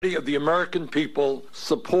of the American people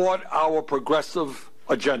support our progressive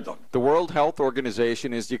agenda. The World Health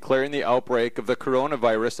Organization is declaring the outbreak of the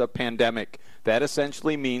coronavirus a pandemic. That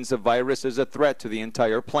essentially means the virus is a threat to the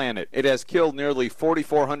entire planet. It has killed nearly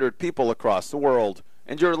 4,400 people across the world.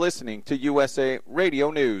 And you're listening to USA Radio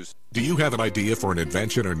News. Do you have an idea for an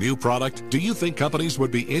invention or new product? Do you think companies would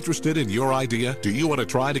be interested in your idea? Do you want to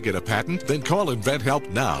try to get a patent? Then call InventHelp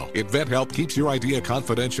now. InventHelp keeps your idea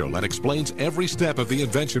confidential and explains every step of the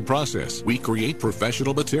invention process. We create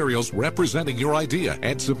professional materials representing your idea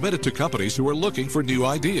and submit it to companies who are looking for new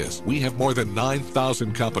ideas. We have more than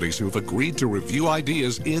 9,000 companies who have agreed to review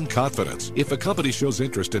ideas in confidence. If a company shows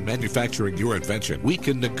interest in manufacturing your invention, we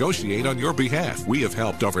can negotiate on your behalf. We have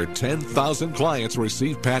helped over 10,000 clients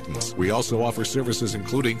receive patents. We also offer services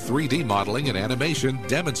including 3D modeling and animation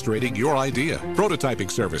demonstrating your idea,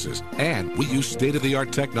 prototyping services, and we use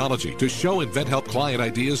state-of-the-art technology to show InventHelp client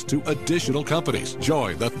ideas to additional companies.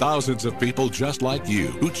 Join the thousands of people just like you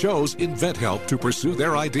who chose InventHelp to pursue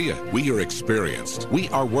their idea. We are experienced. We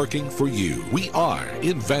are working for you. We are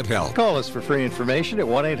InventHelp. Call us for free information at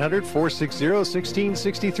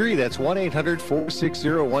 1-800-460-1663. That's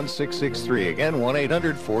 1-800-460-1663. Again,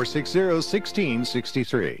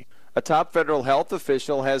 1-800-460-1663. A top federal health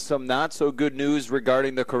official has some not-so-good news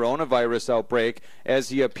regarding the coronavirus outbreak as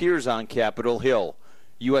he appears on Capitol Hill.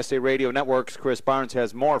 USA Radio Network's Chris Barnes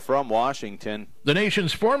has more from Washington. The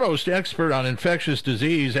nation's foremost expert on infectious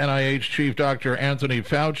disease, NIH Chief Dr. Anthony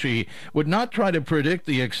Fauci, would not try to predict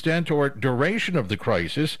the extent or duration of the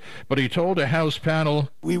crisis, but he told a House panel,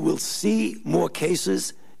 "We will see more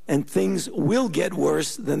cases and things will get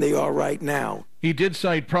worse than they are right now." He did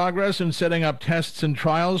cite progress in setting up tests and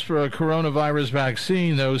trials for a coronavirus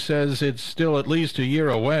vaccine, though says it's still at least a year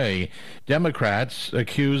away. Democrats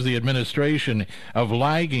accuse the administration of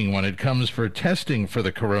lagging when it comes for testing for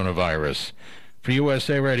the coronavirus. For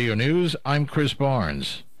USA Radio News, I'm Chris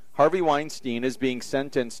Barnes. Harvey Weinstein is being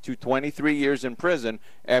sentenced to 23 years in prison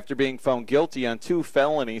after being found guilty on 2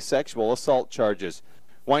 felony sexual assault charges.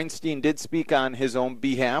 Weinstein did speak on his own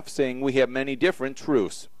behalf, saying we have many different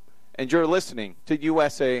truths. And you're listening to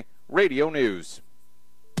USA Radio News.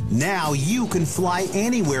 Now you can fly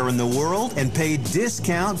anywhere in the world and pay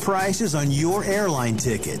discount prices on your airline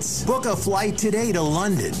tickets. Book a flight today to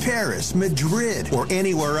London, Paris, Madrid, or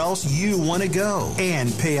anywhere else you want to go.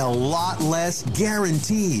 And pay a lot less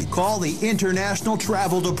guaranteed. Call the International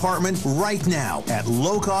Travel Department right now at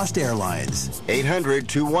Low Cost Airlines.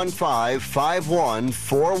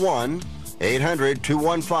 800-215-5141.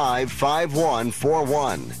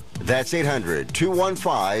 800-215-5141. That's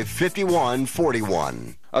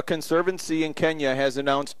 800-215-5141. A conservancy in Kenya has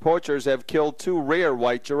announced poachers have killed 2 rare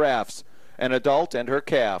white giraffes, an adult and her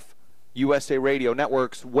calf. USA Radio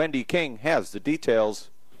Network's Wendy King has the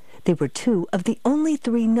details. They were 2 of the only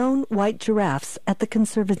 3 known white giraffes at the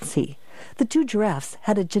conservancy. The 2 giraffes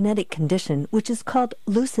had a genetic condition which is called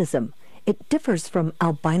leucism. It differs from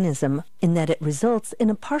albinism in that it results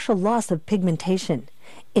in a partial loss of pigmentation.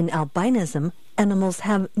 In albinism, animals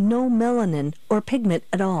have no melanin or pigment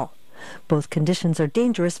at all. Both conditions are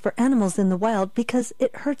dangerous for animals in the wild because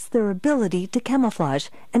it hurts their ability to camouflage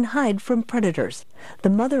and hide from predators. The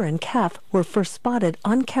mother and calf were first spotted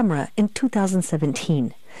on camera in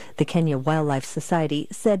 2017. The Kenya Wildlife Society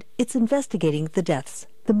said it's investigating the deaths.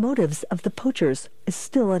 The motives of the poachers is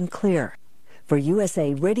still unclear. For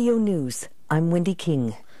USA Radio News, I'm Wendy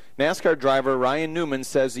King. NASCAR driver Ryan Newman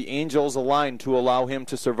says the angels aligned to allow him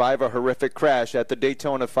to survive a horrific crash at the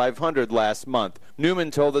Daytona 500 last month.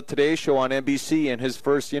 Newman told the Today Show on NBC in his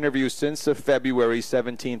first interview since the February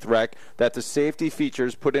 17th wreck that the safety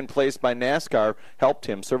features put in place by NASCAR helped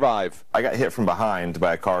him survive. I got hit from behind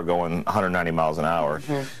by a car going 190 miles an hour.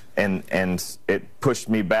 And it pushed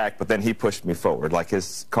me back, but then he pushed me forward. Like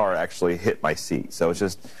his car actually hit my seat. So it's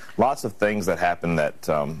just lots of things that happened that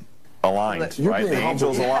aligned, right? The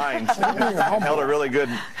angels aligned, held a really good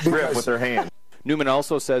grip with their hand. Newman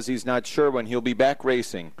also says he's not sure when he'll be back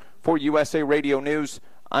racing. For USA Radio News,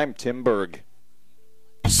 I'm Tim Berg.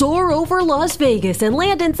 Soar over Las Vegas and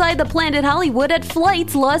land inside the Planet Hollywood at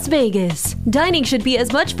Flights Las Vegas. Dining should be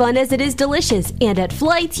as much fun as it is delicious, and at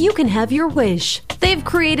Flights you can have your wish. They've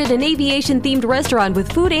created an aviation-themed restaurant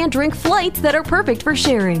with food and drink flights that are perfect for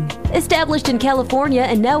sharing. Established in California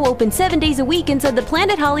and now open 7 days a week inside the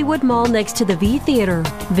Planet Hollywood Mall next to the V Theater.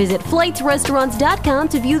 Visit FlightsRestaurants.com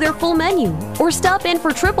to view their full menu, or stop in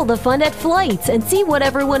for triple the fun at Flights and see what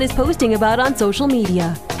everyone is posting about on social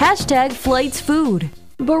media. #FlightsFood.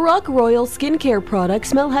 Barack Royal skincare products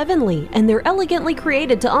smell heavenly, and they're elegantly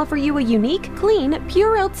created to offer you a unique, clean,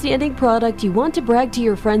 pure, outstanding product you want to brag to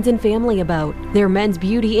your friends and family about. Their men's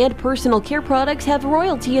beauty and personal care products have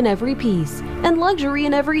royalty in every piece and luxury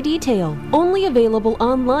in every detail. Only available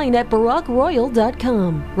online at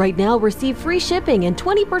BarackRoyal.com. Right now, receive free shipping and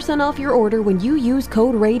 20% off your order when you use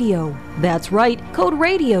code RADIO. That's right, code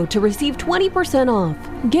RADIO to receive 20% off.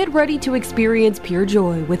 Get ready to experience pure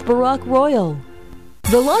joy with Barack Royal.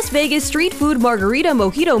 The Las Vegas Street Food Margarita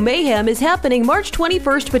Mojito Mayhem is happening March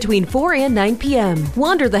 21st between 4 and 9 p.m.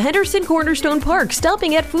 Wander the Henderson Cornerstone Park,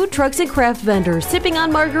 stopping at food trucks and craft vendors, sipping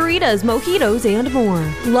on margaritas, mojitos, and more.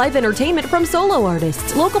 Live entertainment from solo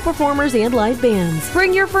artists, local performers, and live bands.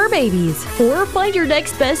 Bring your fur babies or find your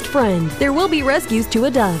next best friend. There will be rescues to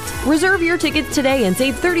adopt. Reserve your tickets today and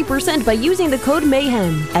save 30% by using the code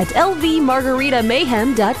MAYHEM at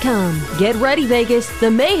lvmargaritamayhem.com. Get ready, Vegas.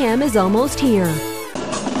 The mayhem is almost here.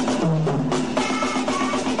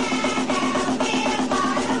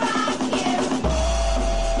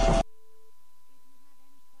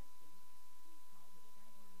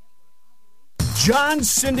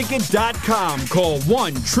 JohnSyndicate.com. Call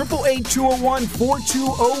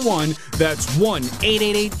 1-888-201-4201. That's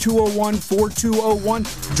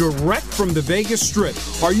 1-888-201-4201. Direct from the Vegas Strip.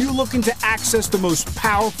 Are you looking to access the most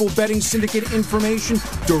powerful betting syndicate information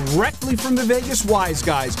directly from the Vegas Wise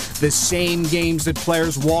Guys? The same games that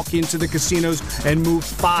players walk into the casinos and move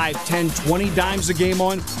 5, 10, 20 dimes a game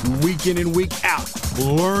on week in and week out.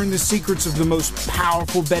 Learn the secrets of the most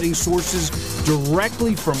powerful betting sources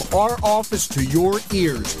directly from our office to your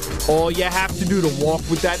ears. All you have to do to walk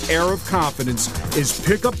with that air of confidence is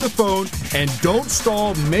pick up the phone and don't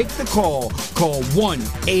stall, make the call. Call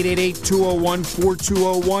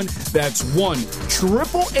 1-888-201-4201. That's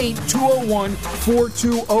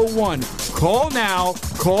 1-888-201-4201. Call now,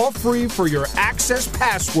 call free for your access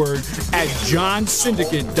password at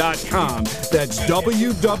JohnSyndicate.com. That's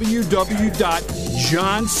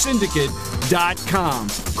www.JohnSyndicate.com.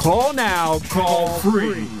 Call now, call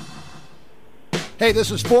free. Hey,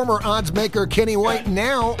 this is former odds maker Kenny White,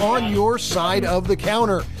 now on your side of the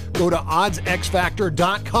counter. Go to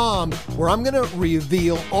oddsxfactor.com, where I'm going to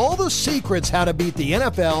reveal all the secrets how to beat the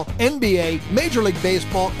NFL, NBA, Major League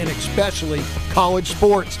Baseball, and especially college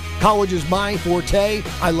sports. College is my forte.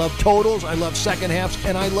 I love totals, I love second halves,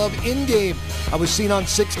 and I love in-game. I was seen on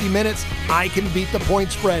 60 Minutes. I can beat the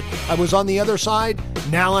point spread. I was on the other side.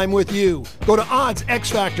 Now I'm with you. Go to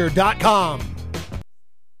oddsxfactor.com.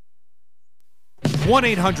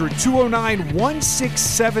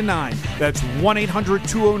 1-800-209-1679. That's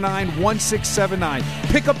 1-800-209-1679.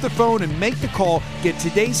 Pick up the phone and make the call. Get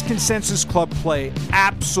today's Consensus Club play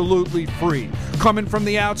absolutely free. Coming from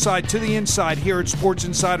the outside to the inside here at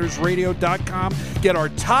SportsInsidersRadio.com. Get our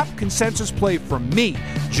top consensus play from me,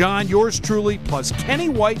 John, yours truly, plus Kenny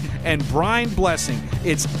White and Brian Blessing.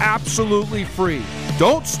 It's absolutely free.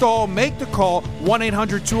 Don't stall. Make the call.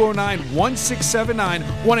 1-800-209-1679.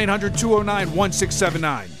 1-800-209-1679.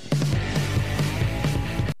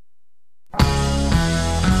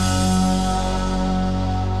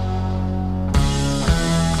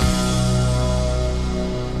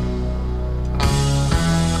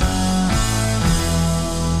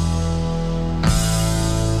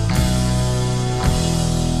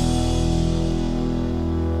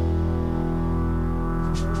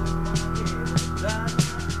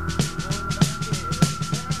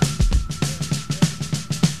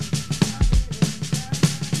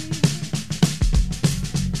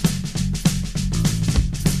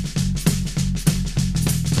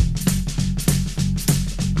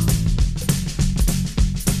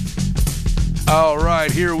 All right,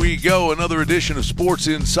 here we go. Another edition of Sports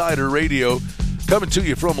Insider Radio. Coming to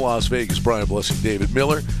you from Las Vegas. Brian Blessing, David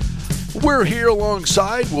Miller. We're here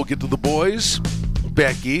alongside. We'll get to the boys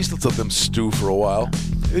back east. Let's let them stew for a while.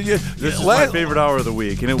 This is my favorite hour of the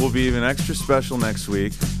week, and it will be even extra special next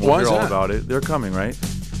week. We'll hear all about it. They're coming, right?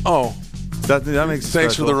 Oh. That makes it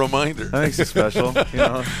Thanks special. for the reminder. That makes it special. You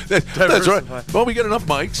know, that's right. Well, we got enough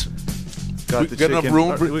mics. We got enough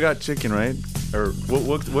room. We got chicken, right? Or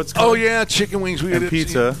what's called? Oh, yeah, chicken wings. We and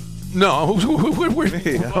pizza. No. I don't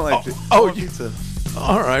like pizza.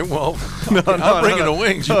 All right, well, I'm bringing the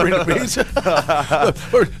wings. You bring the pizza.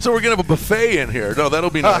 So we're going to have a buffet in here. No, that'll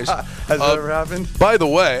be nice. Has that ever happened? By the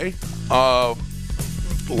way,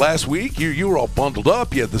 last week you were all bundled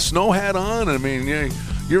up. You had the snow hat on. I mean,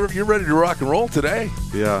 you're ready to rock and roll today.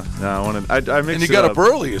 Yeah. No, I wanted. I mixed and you got up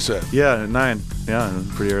early, you said. Yeah, at 9. Yeah,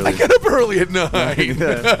 pretty early. I got up early at 9.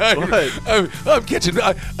 Yeah. What? I'm catching.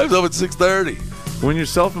 I was up at 6:30. When you're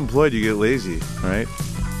self-employed, you get lazy, right?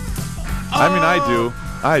 I mean, I do.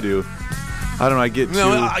 I do. I don't know. I get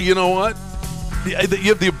too. You know what? You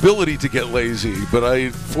have the ability to get lazy,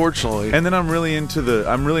 but fortunately. And then I'm really into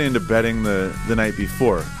betting the night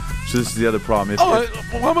before. So this is the other problem.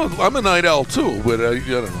 I'm a night owl too, but I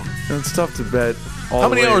don't know. It's tough to bet. How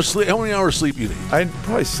many hours sleep you need?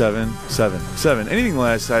 Probably seven. Anything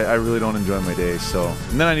less, I really don't enjoy my day. So,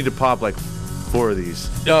 and then I need to pop like 4 of these.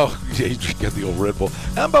 Oh, yeah, you get the old Red Bull.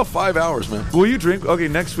 How about 5 hours, man? Will you drink? Okay,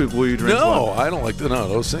 next week will you drink? No, one? I don't like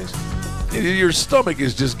those things. Your stomach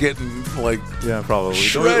is just getting probably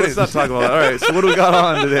shredded. Let's not talk about that. All right, so what do we got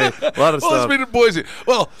on today? A lot of stuff. Let's meet in Boise.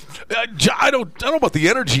 Well, I don't know about the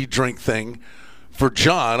energy drink thing for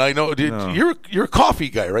John. I know you're a coffee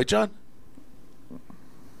guy, right, John?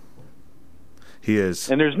 He is.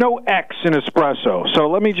 And there's no X in espresso. So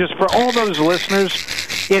let me just, for all those listeners,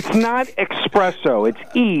 it's not espresso. It's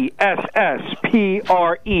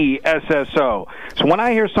ESSPRESSO. So when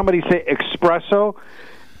I hear somebody say espresso,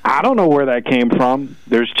 I don't know where that came from.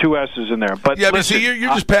 There's 2 S's in there. But yeah, listen, but see,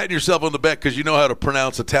 you're just patting yourself on the back because you know how to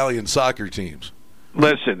pronounce Italian soccer teams.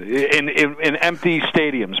 Listen, in empty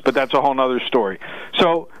stadiums, but that's a whole other story.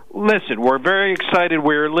 So, listen, we're very excited.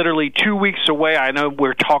 We're literally 2 weeks away. I know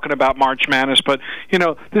we're talking about March Madness, but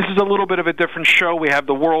this is a little bit of a different show. We have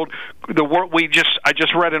the world. I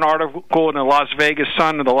just read an article in the Las Vegas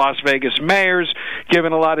Sun and the Las Vegas mayors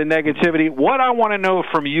giving a lot of negativity. What I want to know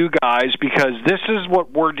from you guys, because this is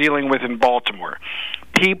what we're dealing with in Baltimore.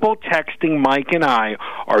 People texting Mike and I,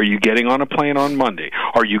 are you getting on a plane on Monday?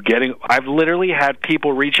 I've literally had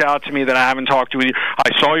people reach out to me that I haven't talked to. I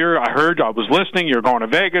heard, I was listening, you're going to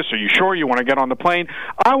Vegas. Are you sure you want to get on the plane?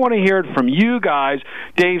 I want to hear it from you guys.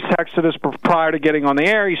 Dave texted us prior to getting on the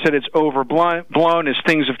air. He said it's overblown as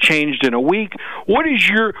things have changed in a week.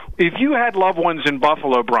 If you had loved ones in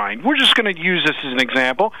Buffalo, Brian, we're just going to use this as an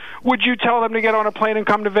example. Would you tell them to get on a plane and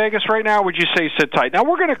come to Vegas right now? Or would you say sit tight? Now,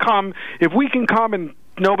 we're going to come. If we can come and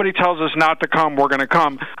nobody tells us not to come, we're going to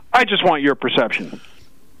come. I just want your perception.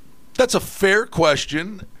 That's a fair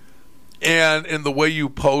question, and in the way you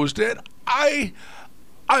posed it, I'd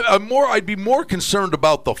be more concerned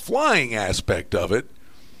about the flying aspect of it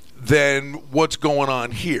than what's going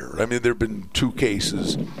on here. I mean, there have been 2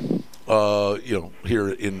 cases, here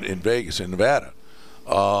in Vegas, in Nevada.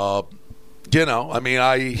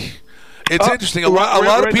 It's interesting. A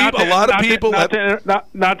lot of people. Not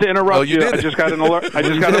to interrupt you. I just got an alert. I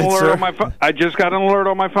just got an alert on my phone. I just got an alert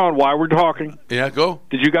on my phone while we're talking. Yeah, go.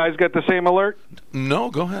 Did you guys get the same alert? No,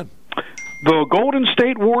 go ahead. The Golden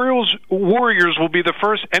State Warriors will be the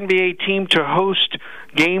first NBA team to host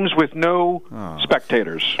games with no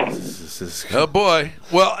spectators. Oh boy.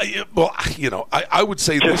 Well, I would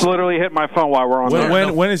say just literally hit my phone while we're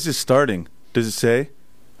on. When is this starting? Does it say?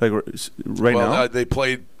 Like right now? They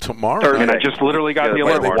play tomorrow night. I just literally got the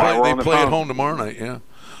alert. They play at home tomorrow night, yeah.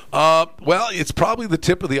 Well, it's probably the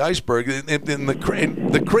tip of the iceberg. And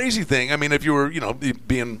the crazy thing, I mean, if you were,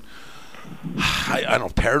 being, I don't know,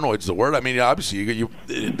 paranoid's the word. I mean, obviously,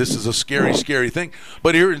 this is a scary, scary thing.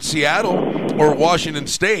 But here in Seattle or Washington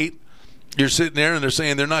State, you're sitting there and they're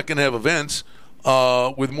saying they're not going to have events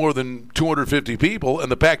with more than 250 people,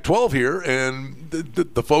 and the Pac-12 here, and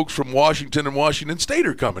the folks from Washington and Washington State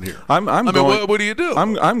are coming here. What do you do?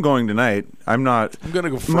 I'm going tonight. I'm not. I'm going to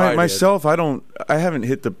go Friday. Myself, I haven't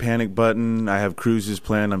hit the panic button. I have cruises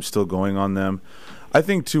planned. I'm still going on them. I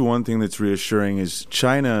think, too, one thing that's reassuring is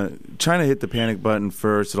China hit the panic button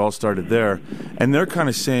first. It all started there. And they're kind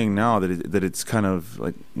of saying now that it's kind of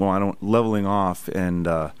like, leveling off, and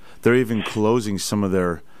they're even closing some of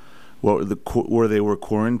their where they were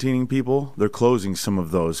quarantining people. They're closing some of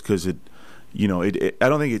those because I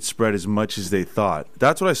don't think it spread as much as they thought.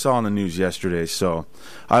 That's what I saw on the news yesterday. So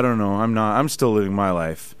I don't know. I'm still living my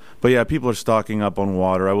life. But yeah, people are stocking up on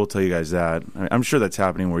water. I will tell you guys that. I'm sure that's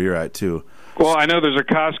happening where you're at too. Well, I know there's a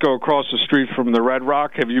Costco across the street from the Red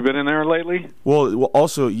Rock. Have you been in there lately? Well,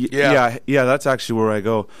 also, yeah, that's actually where I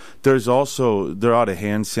go. They're out of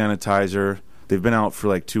hand sanitizer. They've been out for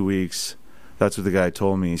like 2 weeks. That's what the guy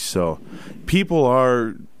told me. So people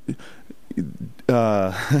are not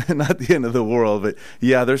the end of the world, but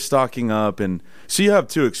yeah, they're stocking up. And so you have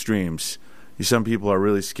 2 extremes. Some people are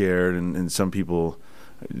really scared, and some people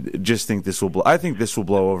just think this will blow. I think this will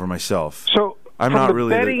blow over myself. So I'm not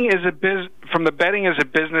really from the betting as a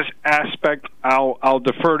business aspect, I'll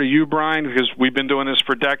defer to you, Brian, because we've been doing this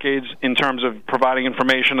for decades in terms of providing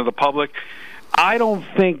information to the public. I don't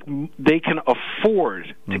think they can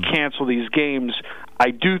afford to cancel these games.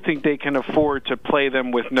 I do think they can afford to play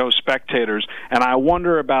them with no spectators. And I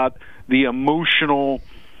wonder about the emotional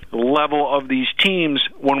level of these teams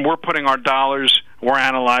when we're putting our dollars, we're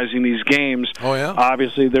analyzing these games. Oh, yeah?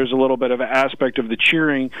 Obviously, there's a little bit of an aspect of the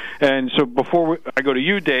cheering. And so before I go to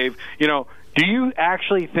you, Dave, do you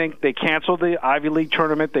actually think they canceled the Ivy League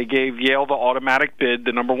tournament? They gave Yale the automatic bid,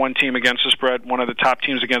 the number one team against the spread, one of the top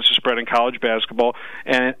teams against the spread in college basketball.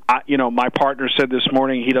 And, my partner said this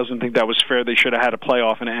morning he doesn't think that was fair. They should have had a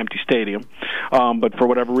playoff in an empty stadium. But for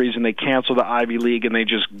whatever reason, they canceled the Ivy League and they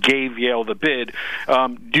just gave Yale the bid.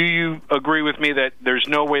 Do you agree with me that there's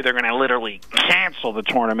no way they're going to literally cancel the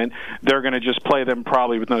tournament? They're going to just play them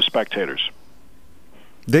probably with no spectators.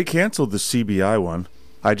 They canceled the CBI one.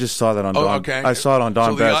 I just saw that on Don. Okay. I saw it on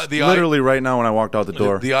Don Best. Literally right now when I walked out the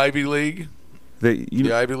door. The Ivy League?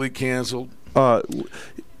 The Ivy League canceled? Well,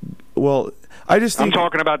 I just think... I'm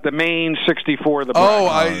talking about the main 64.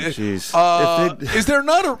 Jeez. Is there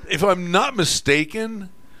not if I'm not mistaken,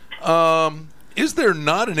 is there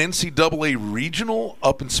not an NCAA regional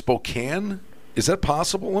up in Spokane? Is that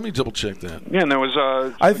possible? Let me double check that. Yeah, and there was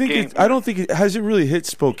I don't think it has it really hit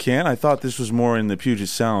Spokane. I thought this was more in the Puget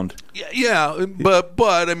Sound. Yeah, but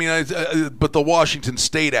I mean, but the Washington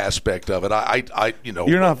State aspect of it,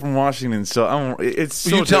 You're not from Washington, so it's.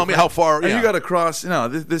 So you tell me how far. And you got to cross. No,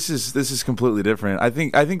 this is completely different. I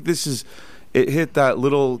think this is. It hit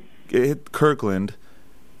it hit Kirkland,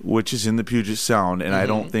 which is in the Puget Sound, and I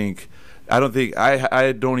don't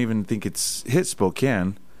even think it's hit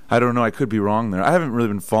Spokane. I don't know. I could be wrong there. I haven't really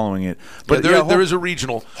been following it. But there is a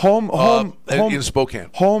regional home in Spokane.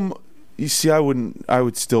 Home. You see, I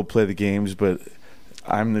would still play the games, but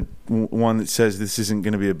I'm the one that says this isn't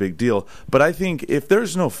going to be a big deal. But I think if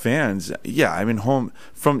there's no fans,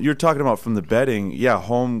 you're talking about from the betting,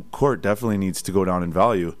 home court definitely needs to go down in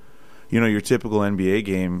value. Your typical NBA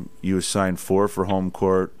game, you assign 4 for home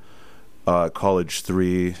court. College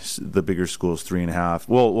 3, the bigger schools 3.5.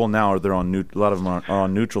 Well, now they're on a lot of them are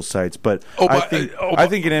on neutral sites, but I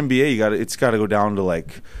think in NBA it's got to go down to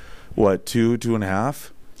 2.5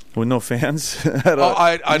 with no fans.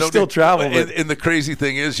 I don't still travel. And the crazy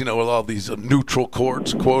thing is, with all these neutral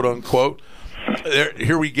courts, quote unquote,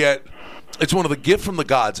 here we get. It's one of the gift from the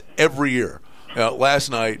gods every year.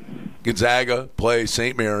 Last night, Gonzaga plays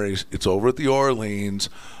St. Mary's. It's over at the Orleans,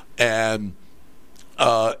 and.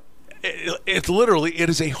 It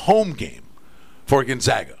is a home game for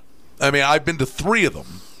Gonzaga. I mean, I've been to 3 of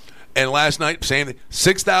them, and last night, same thing,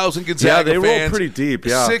 6,000 Gonzaga fans. Yeah, they roll pretty deep,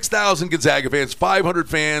 6,000 Gonzaga fans, 500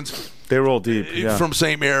 fans. They roll deep, from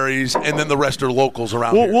St. Mary's, and then the rest are locals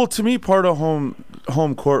around here. Well, to me, part of home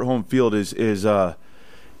court, home field is you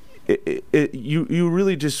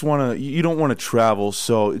really just want to, you don't want to travel,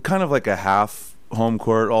 so kind of like a half home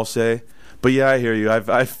court, I'll say. But yeah, I hear you.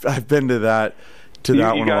 I've been to that. You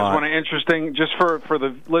guys want an interesting, just for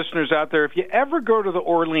the listeners out there, if you ever go to the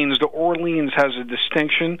Orleans has a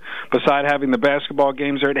distinction. Beside having the basketball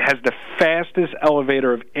games there, it has the fastest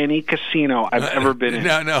elevator of any casino I've ever been in.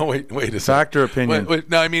 No, wait a second. Factor opinion. Wait,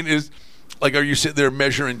 no, I mean, are you sitting there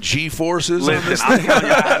measuring G-forces? Listen, I'm telling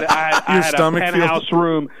you, I had a penthouse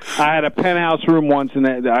room. I had a penthouse room once,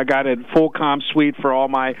 and I got a full comp suite for all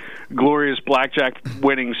my glorious blackjack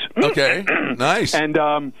winnings. Okay, nice. And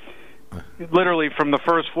literally from the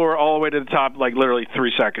first floor all the way to the top, literally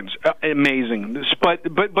 3 seconds. Amazing. But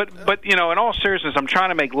in all seriousness, I'm trying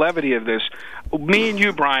to make levity of this. Me and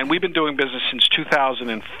you, Brian, we've been doing business since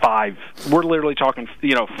 2005. We're literally talking,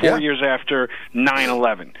 4 years after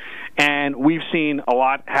 9/11. And we've seen a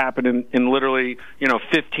lot happen in literally,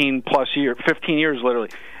 15 years literally.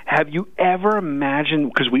 Have you ever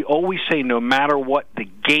imagined, because we always say no matter what, the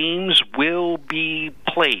games will be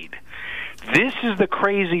played. This is the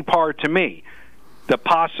crazy part to me, the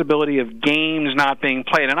possibility of games not being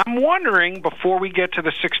played. And I'm wondering, before we get to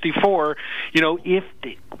the 64,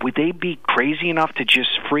 would they be crazy enough to just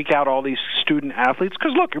freak out all these student athletes?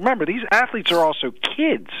 Because, look, remember, these athletes are also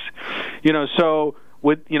kids. So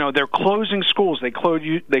they're closing schools. They closed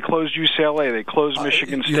UCLA. They closed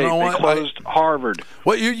Michigan State. They closed Harvard.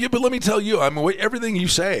 Well, but let me tell you, I mean, everything you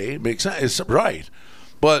say makes sense. It's right,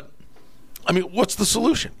 but. I mean, what's the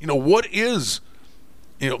solution? What is,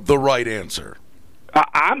 the right answer?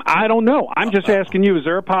 I don't know. I'm just asking you, is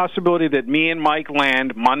there a possibility that me and Mike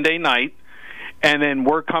land Monday night, and then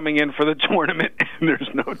we're coming in for the tournament, and there's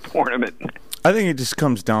no tournament? I think it just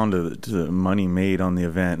comes down to the money made on the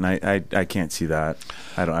event, and I can't see that.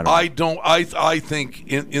 I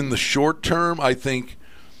think in the short term, I think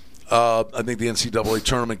the NCAA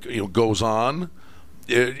tournament goes on.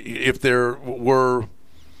 If there were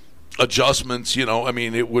adjustments,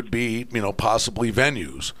 it would be, possibly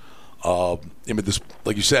venues. This,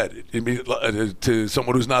 like you said, to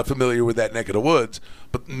someone who's not familiar with that neck of the woods,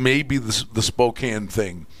 but maybe the Spokane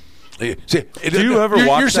thing See, do you ever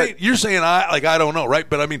watch that? You're saying I don't know, right?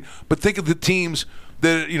 But I mean, think of the teams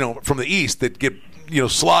that from the East that get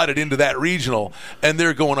slotted into that regional, and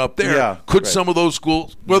they're going up there. Yeah, Could right. some of those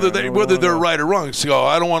schools, whether they're right or wrong, say, "Oh,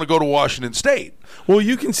 I don't want to go to Washington State." Well,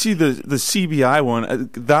 you can see the CBI one.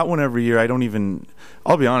 That one every year.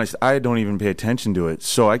 I'll be honest, I don't even pay attention to it,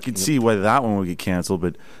 so I could see why that one would get canceled.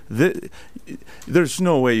 But there's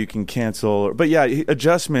no way you can cancel. But yeah,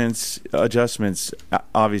 adjustments.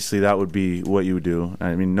 Obviously, that would be what you would do.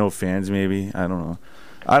 I mean, no fans, maybe. I don't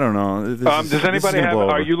know. Does anybody have?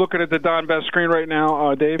 Are you looking at the Don Best screen right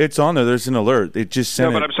now, Dave? It's on there. There's an alert. It just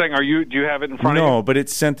sent. No, but I'm saying, do you have it in front of you? No, but it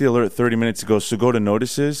sent the alert 30 minutes ago. So go to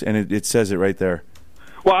notices, and it says it right there.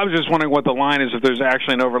 Well, I was just wondering what the line is, if there's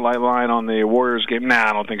actually an overnight line on the Warriors game. Nah,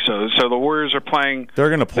 I don't think so. So the Warriors are playing. They're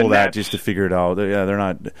going to pull that just to figure it out. They're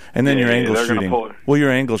not. And then your angle shooting. Well,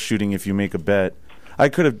 your angle shooting if you make a bet. I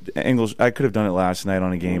could have done it last night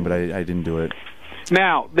on a game, but I didn't do it.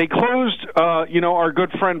 Now, they closed, our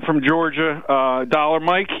good friend from Georgia, Dollar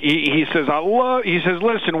Mike. He says,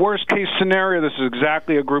 listen, worst case scenario, this is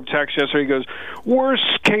exactly a group text yesterday. He goes,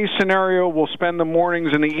 worst case scenario, we'll spend the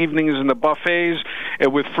mornings and the evenings in the buffets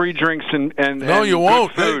with free drinks and no, you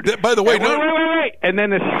won't. By the way, wait. And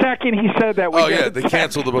then the second he said that, they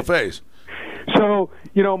canceled the buffets. So,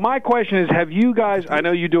 my question is, have you guys, I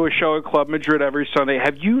know you do a show at Club Madrid every Sunday,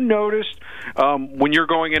 have you noticed when you're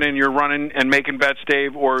going in and you're running and making bets,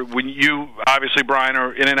 Dave, or when you, obviously, Brian,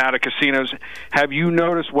 are in and out of casinos, have you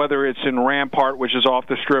noticed whether it's in Rampart, which is off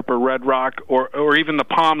the Strip, or Red Rock, or even the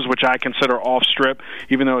Palms, which I consider off Strip,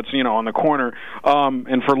 even though it's, on the corner,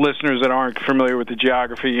 and for listeners that aren't familiar with the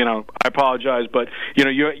geography, I apologize, but,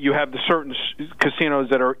 you have the certain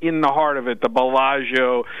casinos that are in the heart of it, the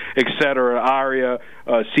Bellagio, et cetera, Aria,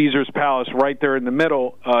 Caesar's Palace right there in the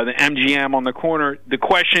middle, the MGM on the corner. The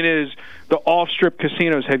question is, the off-strip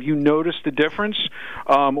casinos, have you noticed the difference?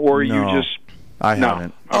 Or no, you just... I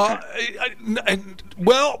haven't. Okay.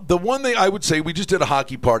 Well, the one thing I would say, we just did a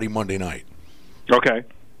hockey party Monday night. Okay.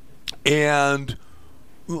 And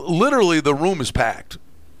literally the room is packed.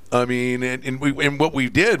 I mean, and what we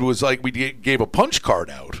did was we gave a punch card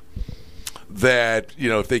out that,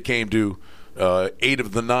 if they came to 8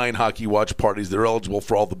 of the 9 hockey watch parties, they're eligible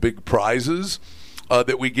for all the big prizes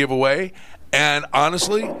that we give away. And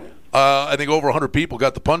honestly, I think over 100 people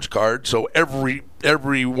got the punch card. So every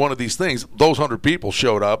one of these things, those 100 people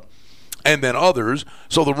showed up, and then others.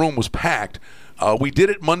 So the room was packed. We did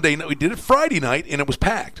it Monday night. We did it Friday night, and it was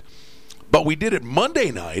packed. But we did it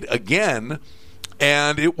Monday night again,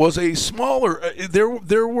 and it was a smaller.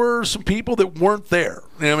 There were some people that weren't there.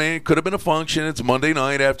 I mean, it could have been a function. It's Monday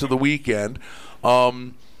night after the weekend,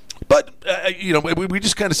 but we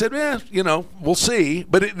just kind of said, we'll see.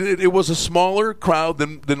 But it was a smaller crowd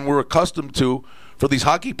than we're accustomed to for these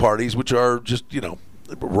hockey parties, which are just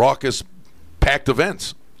raucous, packed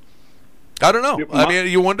events. I don't know. I mean,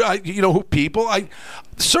 you wonder. Who people?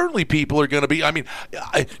 Certainly people are going to be. I mean,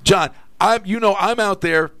 John, I'm out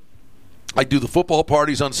there. I do the football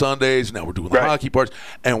parties on Sundays. Now we're doing the hockey parties,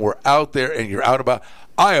 and we're out there, and you're out about.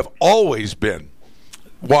 I have always been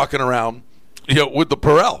walking around, with the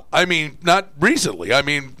Perel. I mean, not recently. I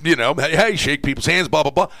mean, hey, shake people's hands, blah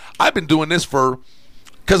blah blah. I've been doing this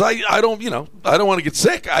because I don't want to get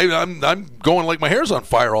sick. I'm going like my hair's on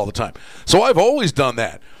fire all the time. So I've always done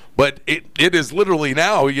that. But it is literally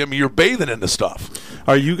now. I mean, you're bathing in the stuff.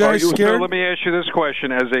 Are you guys scared? So let me ask you this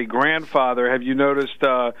question: as a grandfather, have you noticed?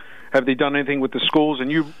 Have they done anything with the schools? And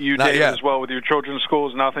you Dave, as well with your children's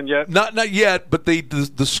schools? Nothing yet? Not yet, but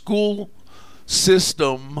the school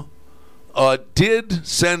system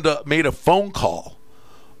made a phone call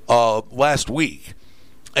last week,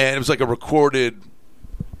 and it was like a recorded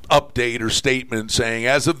update or statement saying,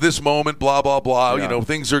 as of this moment, blah blah blah. Yeah.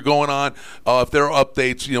 Things are going on. If there are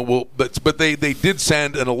updates, But they did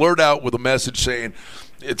send an alert out with a message saying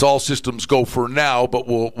it's all systems go for now, but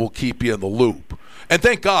we'll keep you in the loop. And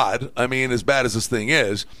thank God, I mean, as bad as this thing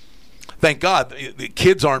is, thank God the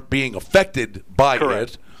kids aren't being affected by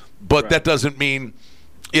it. But that doesn't mean,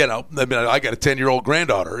 I mean, I got a 10-year-old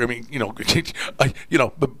granddaughter. I mean,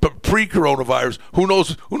 pre-coronavirus, who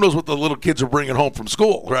knows what the little kids are bringing home from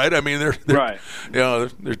school, right? I mean, they're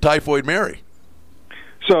Typhoid Mary.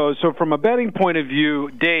 So from a betting point of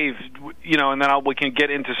view, Dave, and then we can get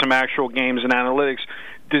into some actual games and analytics.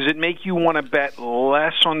 Does it make you want to bet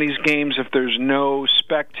less on these games if there's no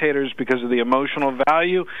spectators because of the emotional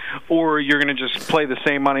value, or you're going to just play the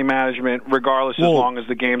same money management regardless as long as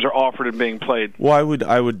the games are offered and being played? Well,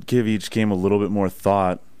 I would give each game a little bit more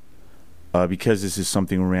thought because this is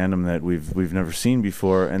something random that we've never seen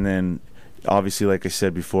before, and then obviously, like I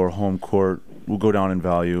said before, home court will go down in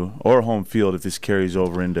value, or home field if this carries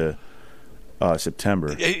over into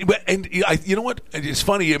September. And you know what? It's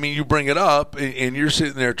funny. I mean, you bring it up, and you're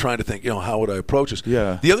sitting there trying to think, how would I approach this?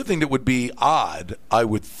 Yeah. The other thing that would be odd, I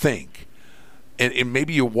would think, and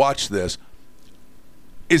maybe you watch this,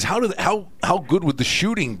 is how good would the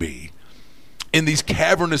shooting be in these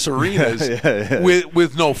cavernous arenas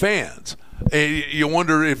with no fans? You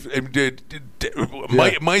wonder if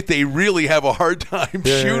might they really have a hard time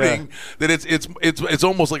shooting? That it's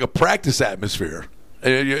almost like a practice atmosphere.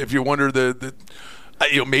 If you wonder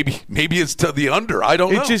maybe it's to the under. I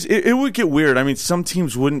don't know. It would get weird. I mean, some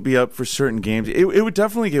teams wouldn't be up for certain games. It would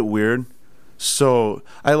definitely get weird. So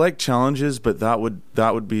I like challenges, but that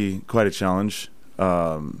would be quite a challenge.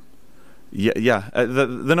 The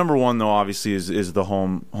number one though, obviously, is the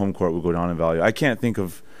home court will go down in value. I can't think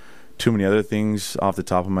of too many other things off the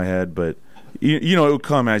top of my head, but it would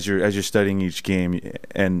come as you're studying each game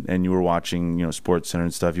and you were watching Sports Center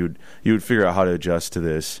and stuff. You would figure out how to adjust to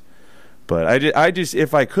this. But I just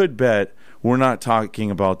if I could bet, we're not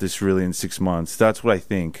talking about this really in 6 months. That's what I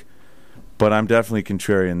think. But I'm definitely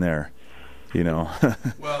contrarian there.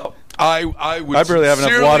 Well, I would. I barely have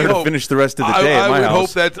enough water to finish the rest of the day at my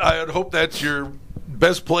house. I would hope that's your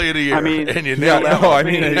best play of the year. I mean, and you nailed that. I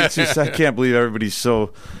mean, it's just I can't believe everybody's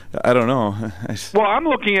so. I don't know. Well, I'm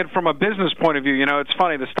looking at it from a business point of view. It's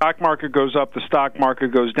funny. The stock market goes up, the stock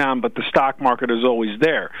market goes down, but the stock market is always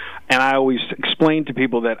there. And I always explain to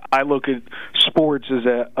people that I look at sports as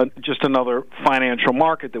just another financial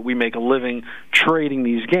market that we make a living trading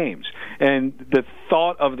these games. And the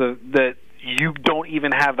thought of that you don't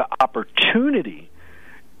even have the opportunity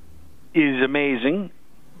is amazing,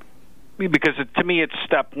 because to me it's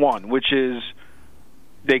step one, which is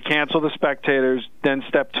they cancel the spectators. Then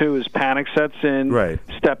step two is panic sets in. Right.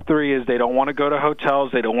 Step three is they don't want to go to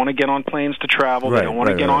hotels. They don't want to get on planes to travel. They don't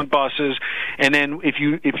want to get on buses. And then if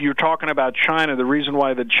you're talking about China, the reason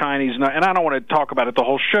why the Chinese, and I don't want to talk about it the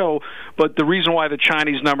whole show, but the reason why the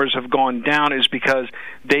Chinese numbers have gone down is because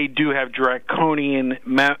they do have draconian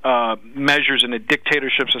measures in a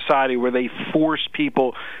dictatorship society where they force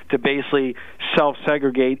people to basically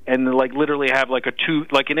self-segregate and literally have like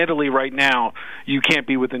in Italy right now, you can't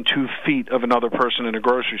be within 2 feet of another person in a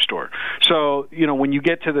grocery store. So, when you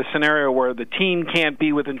get to the scenario where the team can't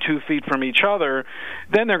be within 2 feet from each other,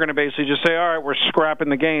 then they're going to basically just say, all right, we're scrapping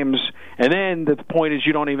the games. And then the point is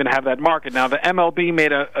you don't even have that market. Now, the MLB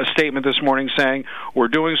made a statement this morning saying we're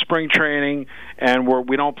doing spring training and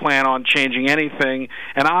we don't plan on changing anything.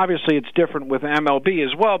 And obviously it's different with MLB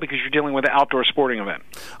as well because you're dealing with an outdoor sporting event.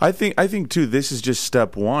 I think too, this is just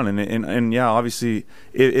step one. And yeah, obviously,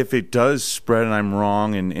 if it does spread and I'm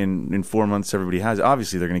wrong and in 4 months everybody has,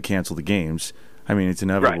 obviously they're going to cancel the games. I mean, it's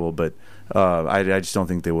inevitable, but I just don't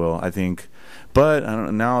think they will. But I don't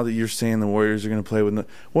know, now that you're saying the Warriors are going to play with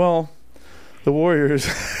the Warriors.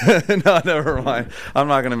 No, never mind. I'm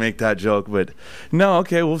not going to make that joke, but no,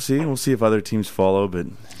 okay, we'll see. We'll see if other teams follow. But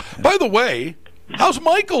by the way, how's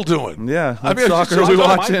Michael doing? Yeah, soccer we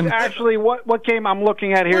watching. Actually, what game I'm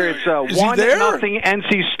looking at here? It's 1-0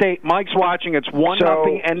 NC State. Mike's watching. It's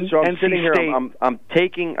 1-0 NC so I'm sitting here. State. I'm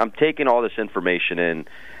taking all this information in.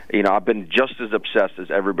 I've been just as obsessed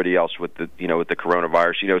as everybody else with the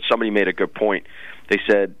coronavirus. Somebody made a good point. They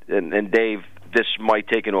said, and Dave, this might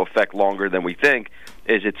take into effect longer than we think.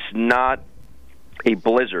 It's not a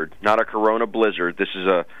blizzard, not a corona blizzard. This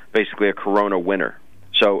is basically a corona winter.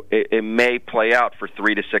 So it may play out for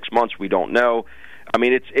 3 to 6 months. We don't know. I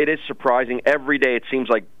mean, it is surprising. Every day it seems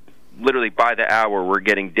like literally by the hour we're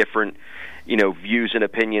getting different, views and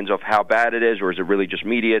opinions of how bad it is, or is it really just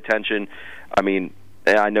media attention? I mean,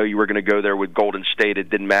 I know you were going to go there with Golden State. It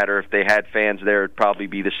didn't matter if they had fans there; it'd probably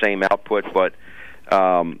be the same output. But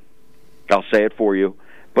I'll say it for you.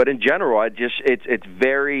 But in general, it's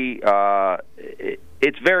very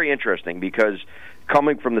interesting because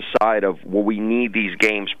coming from the side of we need these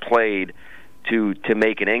games played to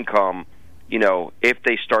make an income. If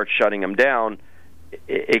they start shutting them down,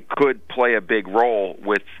 it could play a big role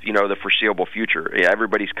with the foreseeable future.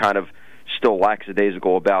 Everybody's kind of still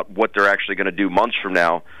lackadaisical about what they're actually going to do months from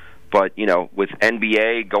now. But with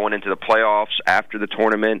NBA going into the playoffs after the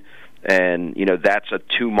tournament, and that's a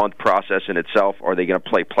 2-month process in itself. Are they going to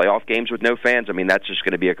play playoff games with no fans? I mean, that's just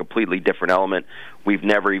going to be a completely different element we've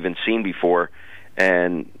never even seen before.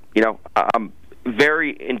 And I'm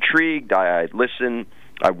very intrigued. I listen.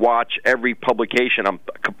 I watch every publication. I'm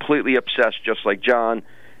completely obsessed, just like John.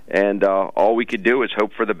 And all we could do is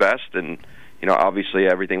hope for the best. And obviously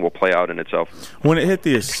everything will play out in itself. When it hit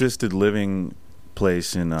the assisted living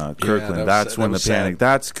place in Kirkland. That's when the panic.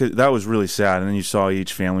 Sad. That was really sad. And then you saw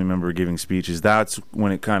each family member giving speeches. That's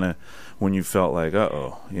when when you felt like,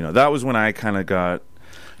 that was when I kind of got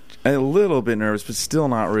a little bit nervous, but still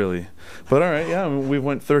not really. But all right, yeah, we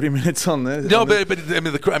went 30 minutes on this. No, but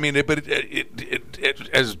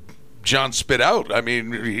as John spit out, I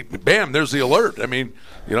mean, bam, there's the alert. I mean,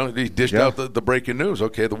 he dished out the breaking news.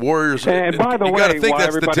 Okay, the Warriors. And by the way, you got to think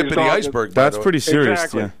that's the tip of the iceberg. That's pretty serious.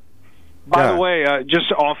 Exactly. Yeah. By the way,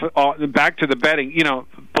 just back to the betting.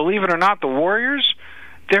 Believe it or not, the Warriors.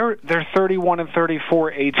 They're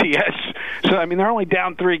 31-34 ATS. So I mean, they're only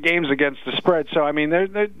down 3 games against the spread. So I mean,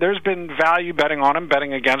 there's been value betting on them,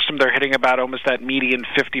 betting against them. They're hitting about almost that median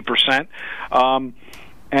 50%.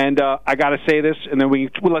 And I got to say this, and then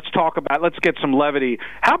let's get some levity.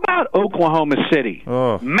 How about Oklahoma City?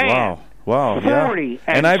 Oh, man. Wow, 40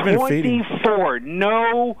 and I've been 24,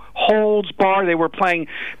 no holds barred. They were playing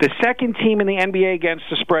the second team in the NBA against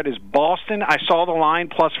the spread is Boston. I saw the line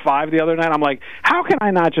 +5 the other night. I'm like, how can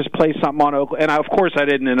I not just play something on Oklahoma? And of course I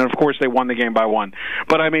didn't, and of course they won the game by 1.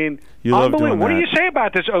 But I mean, you love doing that. What do you say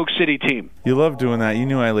about this Oak City team? You love doing that. You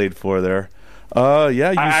knew I laid 4 there.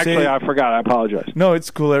 Yeah, I forgot. I apologize. No,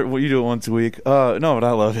 it's cool. You do it once a week. No, but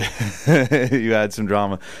I love it. You add some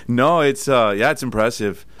drama. No, it's it's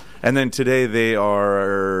impressive. And then today they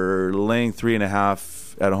are laying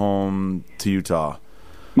 3.5 at home to Utah.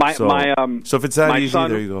 So if it's that easy,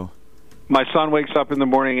 there you go. My son wakes up in the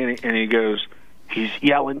morning and he goes, he's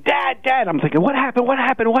yelling, "Dad, Dad!" I'm thinking, "What happened? What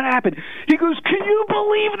happened? What happened?" He goes, "Can you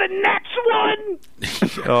believe the next one?"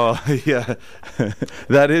 Oh, yeah.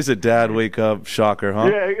 That is a dad wake-up shocker, huh?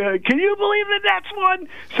 Yeah, can you believe the next one?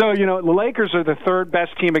 So, the Lakers are the 3rd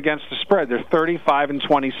best team against the spread. They're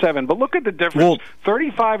 35-27. But look at the difference.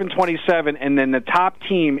 35-27, and then the top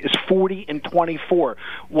team is 40-24.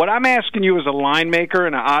 What I'm asking you as a line maker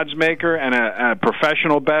and an odds maker and a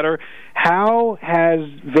professional bettor, how has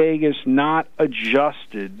Vegas not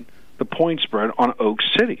adjusted the point spread on Oak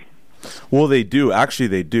City? Well, they do. Actually,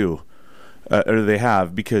 they do. Or they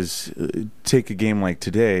have, because take a game like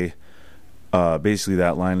today, basically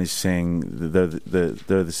that line is saying they're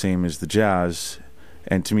the same as the Jazz,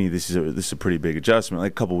 and to me this is a pretty big adjustment.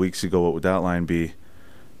 Like a couple weeks ago, what would that line be?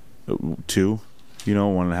 2,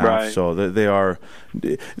 1.5. Right. So they are.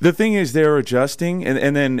 The thing is, they're adjusting,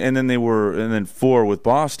 and then 4 with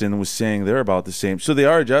Boston was saying they're about the same. So they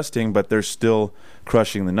are adjusting, but they're still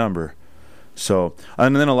crushing the number. So,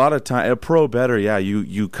 and then a lot of time, a pro bettor,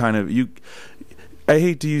 you kind of I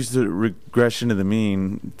hate to use the regression to the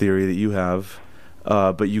mean theory that you have,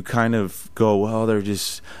 but you kind of go, well, they're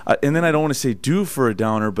just, and then I don't want to say due for a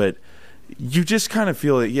downer, but you just kind of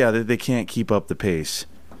feel that they can't keep up the pace,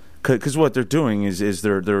 because what they're doing is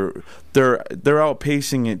they're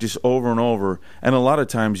outpacing it just over and over, and a lot of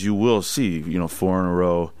times you will see 4 in a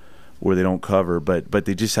row where they don't cover, but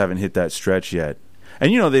they just haven't hit that stretch yet.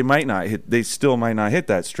 And they still might not hit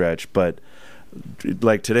that stretch, but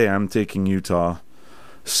like today, I'm taking Utah,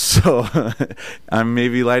 so I'm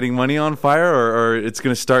maybe lighting money on fire, or it's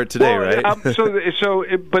going to start today, right? But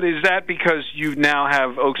is that because you now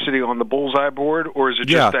have Oak City on the bullseye board, or is it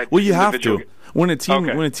just that? Well, you have to when a team's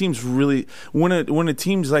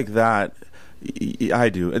like that. I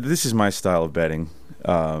do. This is my style of betting.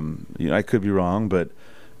 I could be wrong, but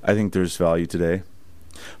I think there's value today.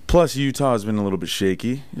 Plus, Utah has been a little bit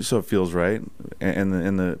shaky, so it feels right.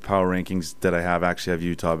 And the power rankings that I have actually have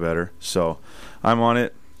Utah better. So I'm on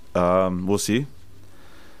it. We'll see.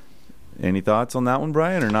 Any thoughts on that one,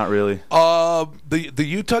 Brian, or not really? The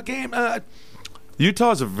Utah game?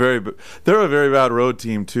 Utah's they're a very bad road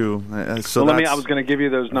team, too. I was going to give you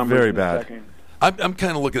those numbers. Very bad. I'm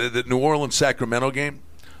kind of looking at the New Orleans-Sacramento game.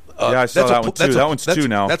 I saw that one too. That one's 2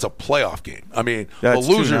 now. That's a playoff game. I mean, the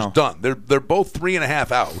loser's done. They're both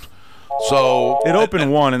 3.5 out. So it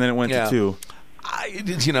opened 1 and then it went to 2.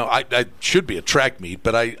 I should be a track meet,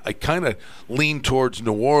 but I kind of lean towards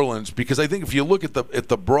New Orleans, because I think if you look at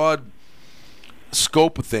the broad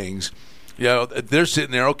scope of things, they're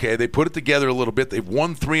sitting there. Okay, they put it together a little bit. They've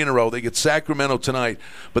won 3 in a row. They get Sacramento tonight,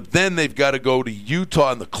 but then they've got to go to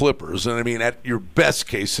Utah and the Clippers. And I mean, at your best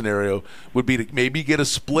case scenario would be to maybe get a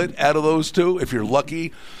split out of those 2 if you're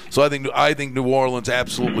lucky. So I think New Orleans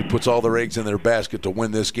absolutely puts all their eggs in their basket to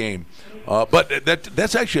win this game. But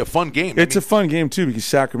that's actually a fun game. It's a fun game too, because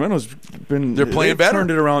Sacramento's they're playing better. Turned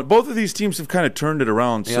it around. Both of these teams have kind of turned it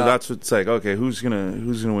around. So that's what's like. Okay, who's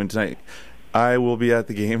gonna win tonight? I will be at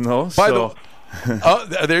the game though.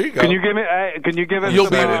 There you go. Can you give it? You'll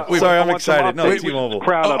be at it. Sorry, I'm excited. No, T-Mobile. The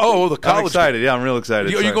college. I'm excited. Yeah, I'm real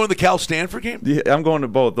excited. Are you going to the Cal Stanford game? Yeah, I'm going to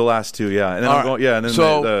both. The last 2, yeah, and then I'm going. Yeah, and then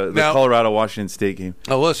the Colorado Washington State game.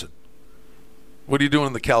 Now listen, What are you doing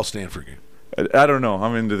in the Cal-Stanford game? I don't know.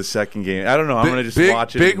 I'm into the second game. I don't know. I'm going to just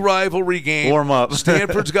watch it. Big rivalry game. Warm up.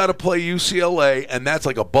 Stanford's got to play UCLA, and that's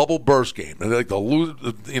like a bubble burst game. And like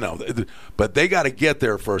but they got to get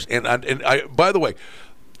there first. And I, by the way,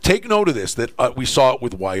 take note of this, that we saw it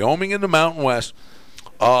with Wyoming in the Mountain West.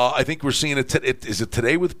 I think we're seeing it. Is it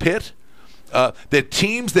today with Pitt? That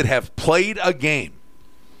teams that have played a game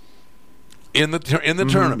in the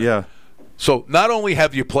tournament. Yeah. So not only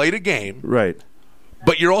have you played a game, right,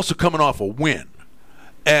 but you're also coming off a win,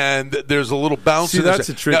 and there's a little bounce. See, that's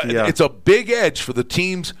a tricky. It's a big edge for the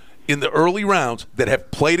teams in the early rounds that have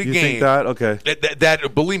played a you game. Think that? Okay.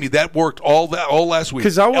 That believe me, that worked all last week.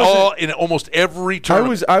 Because I was in almost every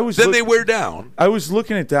tournament. They wear down. I was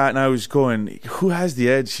looking at that and I was going, who has the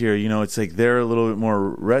edge here? It's like they're a little bit more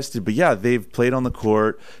rested, but yeah, they've played on the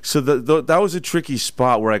court. So that was a tricky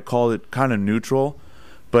spot where I called it kind of neutral.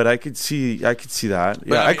 But I could see that.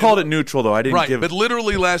 Yeah, I called it neutral though. I didn't give. But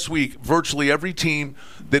literally last week, virtually every team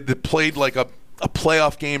that played like a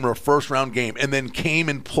playoff game or a first-round game and then came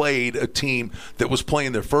and played a team that was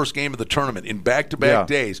playing their first game of the tournament in back-to-back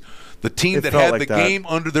days, the team that had the game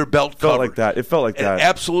under their belt felt covered. Like that. It felt like that. It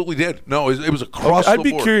absolutely did. No, it was across the board.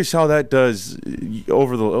 I'd be curious how that does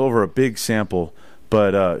over a big sample.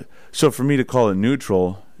 But so for me to call it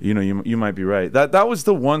neutral, you might be right. That was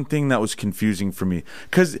the one thing that was confusing for me.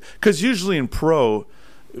 Because usually in pro,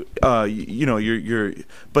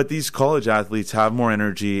 but these college athletes have more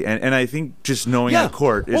energy, and I think just knowing the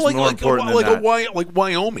court is more important than that. Like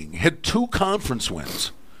Wyoming had 2 conference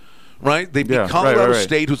wins, right? They beat Colorado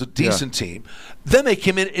State, who's a decent team. Then they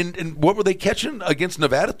came in and what were they catching against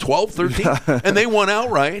Nevada? 12, 13? And they won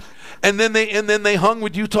outright. And then they hung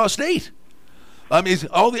with Utah State. I mean,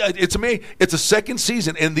 it's amazing. It's a second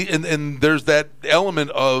season, and there's that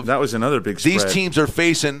element of that was another big spread. These teams are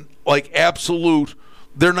facing like absolute.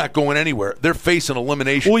 They're not going anywhere. They're facing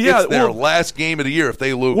elimination. Well, yeah, it's their last game of the year if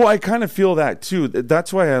they lose. Well, I kind of feel that too.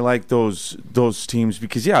 That's why I like those teams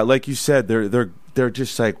because, like you said, they're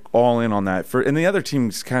just like all in on that. And the other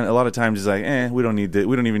teams kind of a lot of times is like, we don't need that.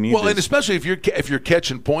 We don't even need. Well, and especially if you're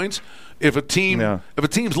catching points. If a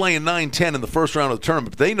team's laying 9-10 in the first round of the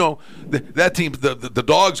tournament, they know that team, the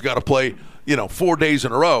Dogs got to play 4 days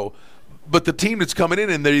in a row. But the team that's coming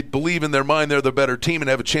in and they believe in their mind they're the better team and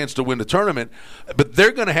have a chance to win the tournament, but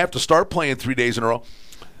they're going to have to start playing 3 days in a row.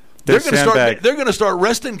 They're going to start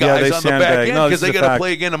resting guys on the back end because they got to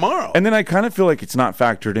play again tomorrow. And then I kind of feel like it's not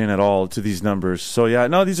factored in at all to these numbers. So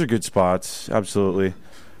these are good spots, absolutely.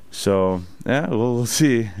 So we'll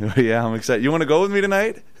see. Yeah, I'm excited. You want to go with me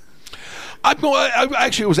tonight? I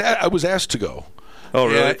was asked to go. Oh,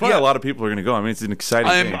 really? Probably a lot of people are going to go. I mean, it's an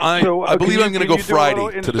exciting game. I believe I'm going to go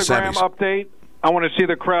Friday to the semis. Update? I want to see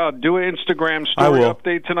the crowd. Do an Instagram story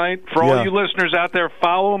update tonight. For all you listeners out there,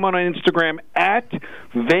 follow them on Instagram at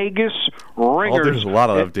Vegas Ringers. There's a lot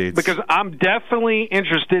of updates. Because I'm definitely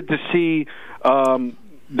interested to see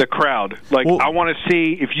the crowd. I want to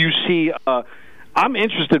see if you see I'm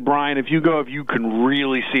interested, Brian, if you can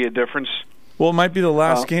really see a difference. Well, it might be the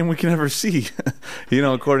last game we can ever see,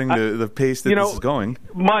 according to the pace that this is going.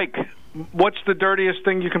 Mike, what's the dirtiest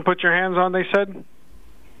thing you can put your hands on, they said?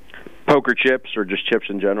 Poker chips or just chips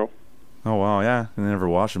in general. Oh, wow, yeah. They never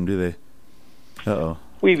wash them, do they? Uh-oh.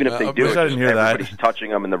 Well, even if they do, I didn't hear everybody's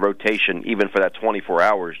touching them in the rotation, even for that 24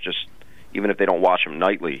 hours, just even if they don't wash them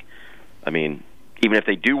nightly. I mean, even if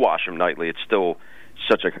they do wash them nightly, it's still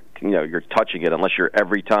such a, you're touching it unless you're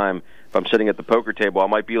every time. If I'm sitting at the poker table, I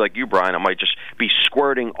might be like you, Brian. I might just be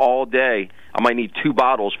squirting all day. I might need 2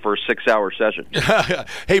 bottles for a 6-hour session.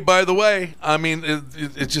 Hey, by the way, I mean,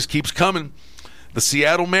 it just keeps coming. The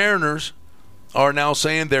Seattle Mariners are now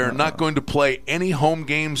saying they're not going to play any home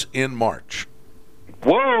games in March.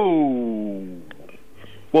 Whoa!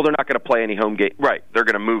 Well, they're not going to play any home game. Right. They're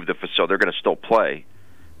going to move the facility. They're going to still play.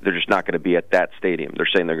 They're just not going to be at that stadium. They're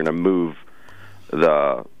saying they're going to move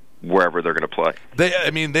wherever they're going to play.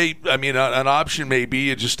 An option may be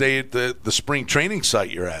you just stay at the spring training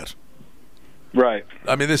site you're at. Right.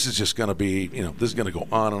 I mean, this is just going to be, this is going to go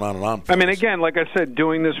on and on and on. I mean, again, like I said,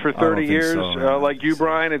 doing this for 30 years, like you,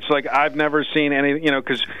 Brian, it's like I've never seen any,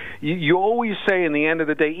 because you always say in the end of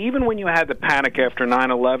the day, even when you had the panic after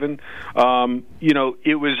 9/11,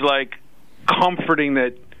 it was like comforting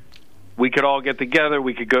that we could all get together,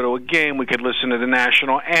 we could go to a game, we could listen to the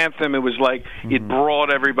national anthem. It was like it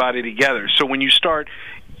brought everybody together. So when you start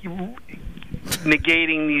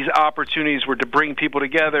negating these opportunities were to bring people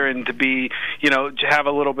together and to be, to have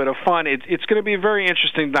a little bit of fun. It's going to be a very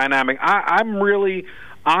interesting dynamic.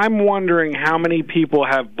 I'm wondering how many people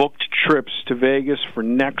have booked trips to Vegas for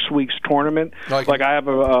next week's tournament. Like I have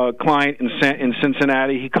a client in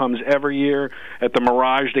Cincinnati. He comes every year at the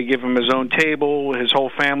Mirage. They give him his own table. His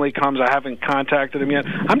whole family comes. I haven't contacted him yet.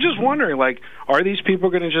 I'm just wondering, are these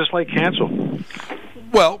people going to just cancel?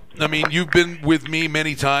 Well, I mean, you've been with me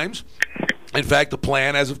many times. In fact, the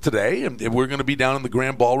plan as of today, and we're going to be down in the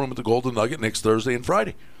Grand Ballroom at the Golden Nugget next Thursday and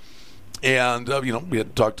Friday. And, we had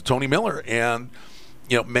to talk to Tony Miller. And,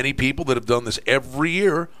 many people that have done this every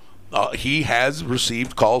year, he has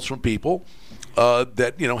received calls from people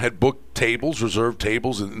that, had booked tables, reserved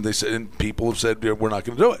tables, and they said, and people have said, we're not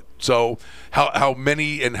going to do it. So how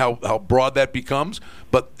many and how broad that becomes,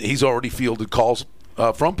 but he's already fielded calls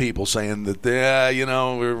from people saying that,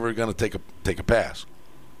 we're going to take a pass.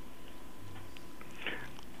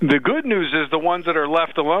 The good news is the ones that are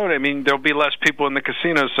left alone, I mean, there'll be less people in the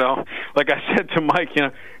casino. So, like I said to Mike,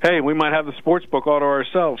 hey, we might have the sports book all to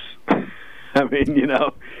ourselves. I mean,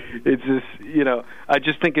 it's just, I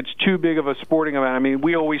just think it's too big of a sporting event. I mean,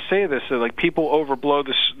 we always say this, people overblow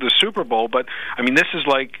the Super Bowl, but, I mean, this is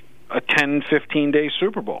like a 10, 15-day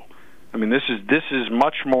Super Bowl. I mean, this is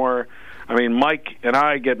much more. I mean, Mike and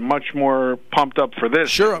I get much more pumped up for this.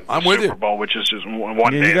 Sure, I'm with you. Super Bowl, which is just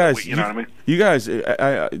one day guys, a week, you know what I mean? You guys,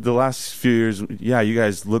 the last few years, you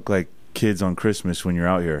guys look like kids on Christmas when you're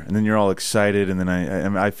out here, and then you're all excited, and then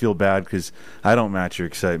I feel bad because I don't match your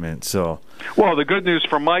excitement. So, well, the good news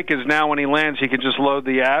for Mike is now when he lands, he can just load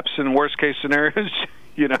the apps. And worst case scenarios,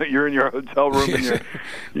 you're in your hotel room and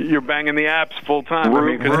you're banging the apps full time.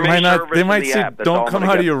 They might say, "Don't come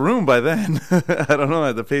out of your room by then." I don't know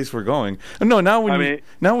at the pace we're going. No, now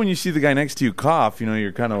when you see the guy next to you cough,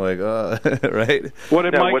 you're kind of like, right? What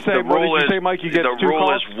did Mike say? What did you say, Mike? You get the 2 rule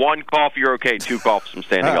coughs? is 1 cough, you're okay. 2 coughs, I'm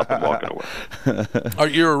standing up and walking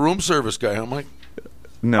away. You're a room service guy, huh, Mike?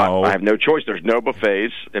 No, I have no choice. There's no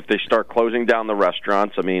buffets. If they start closing down the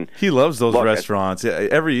restaurants, I mean, he loves those restaurants.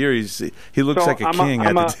 Every year he looks like a king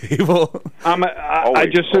at the table. I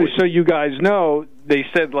just so you guys know, they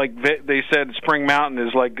said Spring Mountain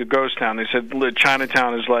is like a ghost town. They said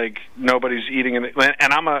Chinatown is like nobody's eating in it.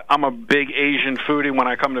 And I'm a big Asian foodie. When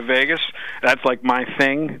I come to Vegas, that's like my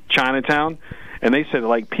thing, Chinatown. And they said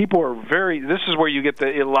people are this is where you get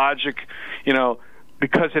the illogic,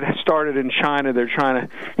 because it has started in China, they're trying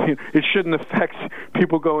to. It shouldn't affect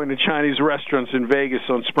people going to Chinese restaurants in Vegas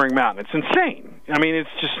on Spring Mountain. It's insane. I mean, it's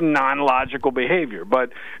just non-logical behavior.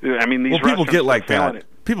 But I mean, these people get like that.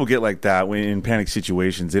 It. People get like that when in panic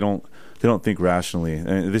situations. They don't think rationally.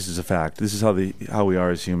 And this is a fact. This is how we are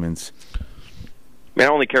as humans. I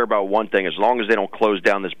only care about one thing. As long as they don't close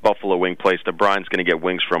down this Buffalo wing place that Brian's going to get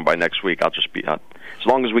wings from by next week, I'll just be out. As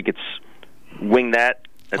long as we could wing that.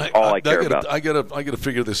 That's all I care about. I gotta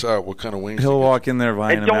figure this out. What kind of wings? He'll walk in there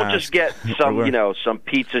buying and don't just get some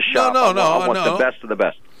pizza shop. No. I want the best of the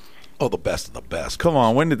best. Oh, the best of the best. Come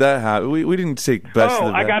on, when did that happen? We didn't say best of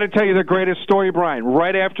the best. I got to tell you the greatest story, Brian.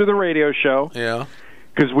 Right after the radio show. Yeah.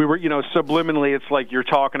 Because we were, subliminally, it's like you're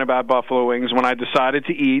talking about buffalo wings. When I decided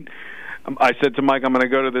to eat, I said to Mike, I'm going to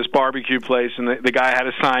go to this barbecue place, and the guy had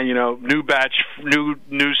a sign, new batch,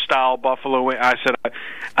 new style buffalo wing. I said,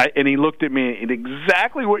 and he looked at me, and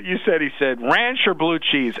exactly what you said. He said, ranch or blue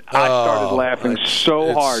cheese? I started laughing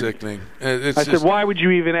so hard. It's sickening. I said, why would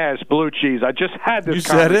you even ask blue cheese? I just had this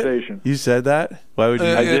conversation. You said that? Why would you?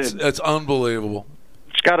 It's unbelievable.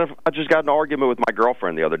 I just got an argument with my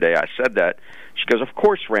girlfriend the other day. I said that. She goes, of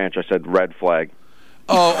course ranch. I said, red flag.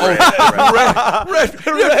 Red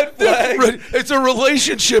flag. It's a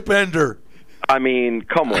relationship ender. I mean,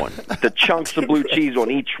 come on. The chunks of blue cheese on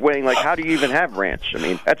each wing. Like, how do you even have ranch? I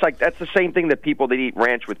mean, that's the same thing that people that eat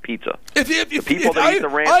ranch with pizza. If people that eat the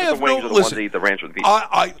ranch with the wings are the ones that eat the ranch with pizza.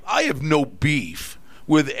 I have no beef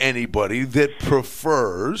with anybody that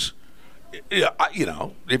prefers.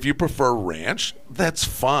 If you prefer ranch, that's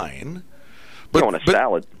fine. But on a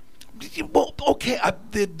salad. Well, okay.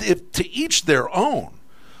 If to each their own.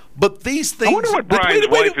 But these things. I wonder what Brian's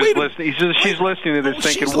wife is listening. She's listening to this,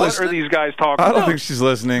 thinking, "What are these guys talking about?" I don't think she's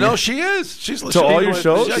listening. No, she is. She's listening to all your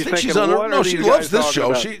shows. I think she's on. No, she loves this show.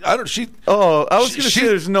 I was going to say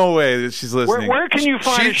there's no way that she's listening. Where can you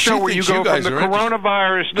find a show where you go from the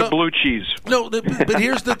coronavirus to blue cheese? No, but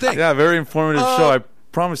here's the thing. Yeah, very informative show. I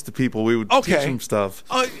promised the people we would teach them stuff.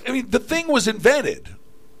 I mean, the thing was invented,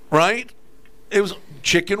 right? It was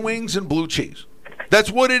chicken wings and blue cheese.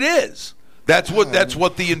 That's what it is. That's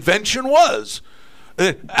what the invention was.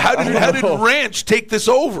 How did ranch take this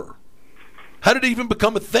over? How did it even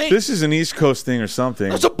become a thing? This is an East Coast thing or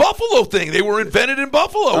something. It's a Buffalo thing. They were invented in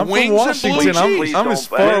Buffalo. I'm Wings from Washington. and blue cheese. I'm as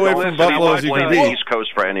far away from Buffalo as you can be. East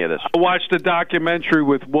Coast for any of this. I watched the documentary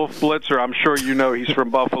with Wolf Blitzer. I'm sure you know he's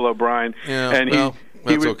from Buffalo, Brian. Yeah, and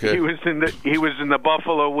that's okay. He was in the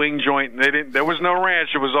Buffalo wing joint. And there was no ranch.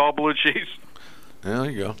 It was all blue cheese. There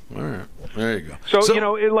you go. All right. There you go. So,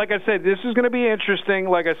 like I said, this is going to be interesting.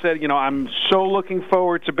 Like I said, I'm so looking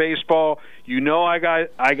forward to baseball. Look,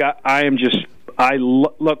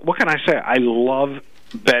 what can I say? I love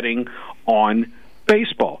betting on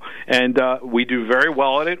baseball. And we do very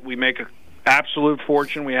well at it. We make an absolute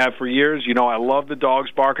fortune. We have for years. I love the dogs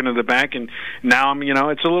barking at the bank, and now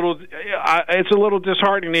it's a little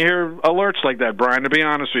disheartening to hear alerts like that, Brian, to be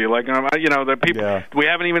honest with you. Like, the people, we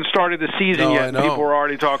haven't even started the season yet, and people are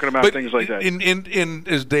already talking about things like that. In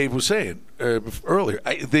as Dave was saying earlier,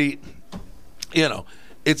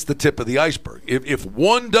 it's the tip of the iceberg. If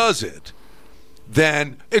one does it,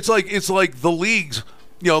 then it's like the leagues.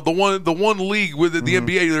 The one league with the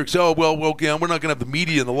NBA, they're saying, we're not going to have the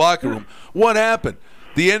media in the locker room. What happened?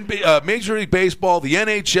 The NBA, Major League Baseball, the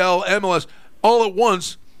NHL, MLS, all at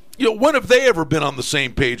once. When have they ever been on the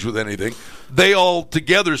same page with anything? They all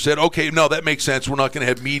together said, okay, no, that makes sense. We're not going to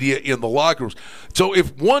have media in the locker rooms. So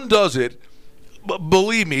if one does it,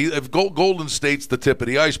 believe me, if Golden State's the tip of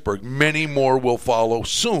the iceberg, many more will follow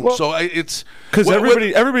soon. So it's because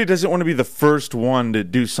everybody doesn't want to be the first one to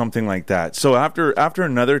do something like that. So after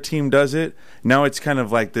another team does it, now it's kind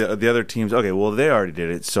of like the other teams. Okay, well they already did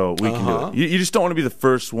it, so we can do it. You just don't want to be the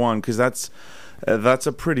first one because that's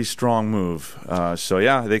a pretty strong move. So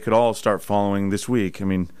yeah, they could all start following this week. I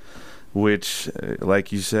mean. Which,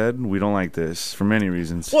 like you said, we don't like this for many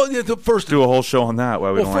reasons. Well, the first do a whole show on that.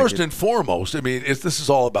 Why we don't like it. First and foremost, I mean, this is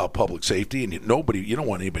all about public safety, and you don't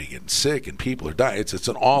want anybody getting sick and people are dying. It's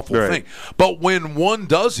an awful thing. But when one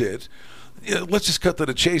does it, let's just cut to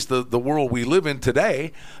the chase. The world we live in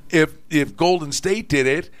today. If Golden State did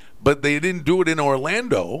it, but they didn't do it in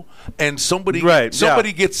Orlando, and somebody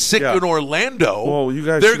gets sick in Orlando, well, you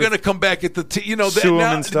guys they're going to come back at the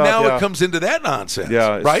now it comes into that nonsense,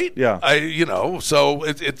 right? Yeah, so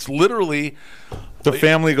it's literally the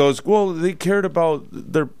family goes, well, they cared about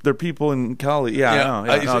their people in Cali.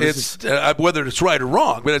 Whether it's right or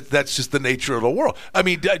wrong, but that's just the nature of the world. I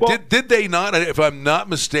mean, did they not? If I'm not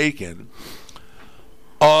mistaken,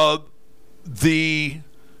 the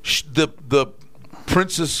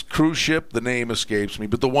Princess cruise ship, the name escapes me,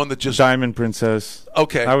 but the one that just Diamond Princess.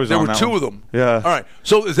 Okay, there were two of them. Yeah. All right.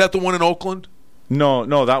 So is that the one in Oakland? No,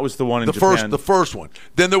 that was the one in Japan. The first one.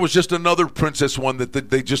 Then there was just another Princess one that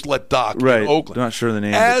they just let dock in Oakland. Not sure the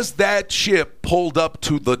name. As that ship pulled up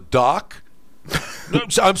to the dock,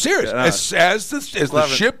 I'm serious. As the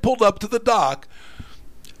ship pulled up to the dock,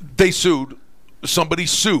 they sued. Somebody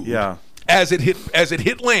sued. Yeah. As it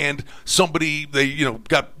hit land, somebody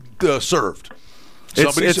got served.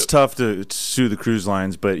 It's tough to sue the cruise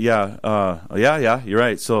lines, but yeah, you're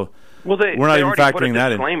right. So we're not even factoring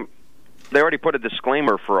that in. They already put a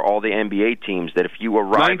disclaimer for all the NBA teams that if you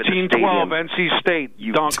arrive at the stadium, 1912 NC State,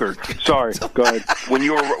 Dunker. Sorry, go ahead. When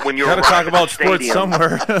you got to talk about sports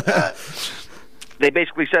somewhere. They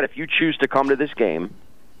basically said if you choose to come to this game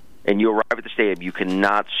and you arrive at the stadium, you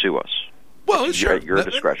cannot sue us. Well, sure, at your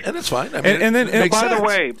discretion, and it's fine. I mean, and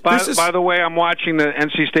by the way, I'm watching the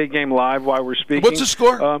NC State game live while we're speaking. What's the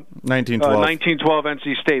score? 1912. 1912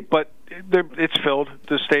 NC State, but it's filled.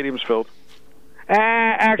 The stadium's filled.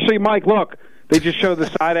 Actually, Mike, look, they just showed the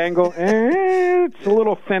side angle. It's a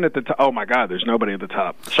little thin at the top. Oh my God, there's nobody at the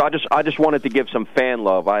top. So I just wanted to give some fan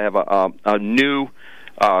love. I have a new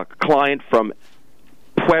client from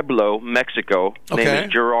Pueblo, Mexico. His name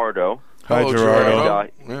is Gerardo. Hi,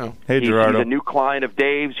 Gerardo. Hey, Gerardo. He's a new client of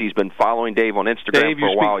Dave's. He's been following Dave on Instagram for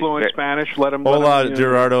a while. Dave, you speak fluent Spanish? Let him. Hola,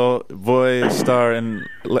 Gerardo. Voy a estar en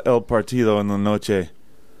el partido en la noche.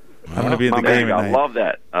 I'm going to be at the game tonight.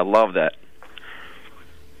 I love that.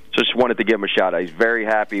 Just wanted to give him a shout out. He's very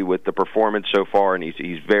happy with the performance so far, and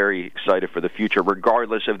he's very excited for the future,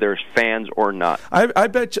 regardless if there's fans or not. I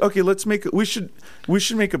bet. Okay, we should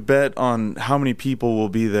make a bet on how many people will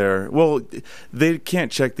be there. Well, they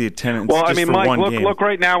can't check the attendance. Well, just I mean, for Mike, one game. look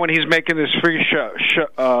right now when he's making this free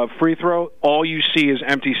throw. All you see is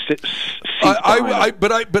empty seats.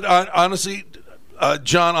 But honestly,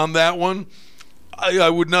 John, on that one.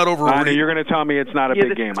 I would not overreact. You're going to tell me it's not a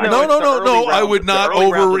big game. No. I would not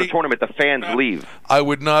overreact. The tournament, the fans leave. I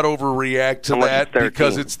would not overreact to that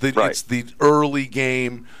because it's the early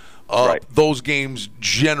game. Those games,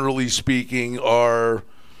 generally speaking, are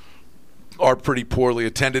are pretty poorly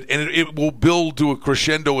attended, and it will build to a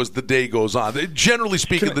crescendo as the day goes on. Generally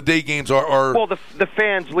speaking, the day games are well, the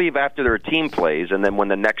fans leave after their team plays, and then when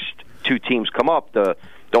the next two teams come up, the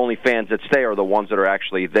only fans that stay are the ones that are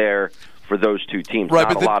actually there for those two teams. Right,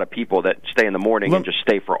 not a lot of people that stay in the morning and just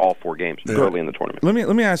stay for all four games early in the tournament.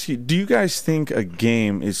 Let me ask you, do you guys think a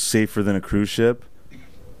game is safer than a cruise ship?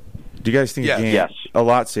 Do you guys think a game a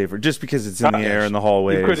lot safer just because it's in the air in the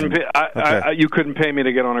hallways? You couldn't pay me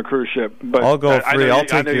to get on a cruise ship, but I'll go free. I'll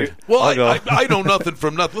take you. Well, I know nothing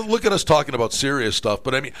from nothing. Look at us talking about serious stuff,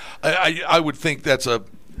 but I mean, I would think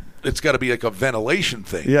it's got to be like a ventilation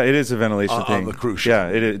thing. Yeah, it is a ventilation thing on the cruise ship. Yeah,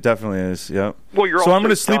 it definitely is. Yeah. Well, you're so also I'm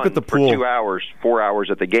going to sleep at the pool for 2 hours, 4 hours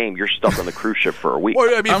at the game. You're stuck on the cruise ship for a week.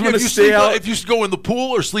 Well, I mean, I'm going to stay out. If you go in the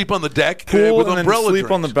pool or sleep on the deck with and umbrella then sleep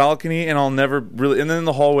drinks. on the balcony, and I'll never really. And then in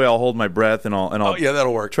the hallway, I'll hold my breath and I'll. Yeah,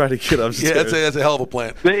 that'll work. Try to get upstairs. Yeah, that's a hell of a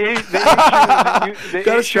plan.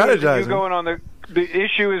 The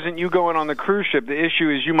issue isn't you going on the cruise ship. The issue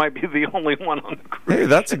is you might be the only one on the cruise. Hey,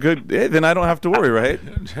 that's a good. Hey, then I don't have to worry, right?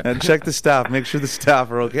 And check the staff. Make sure the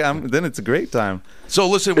staff are okay. Then it's a great time. So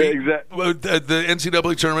listen, the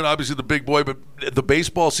NCAA tournament, obviously the big boy, but the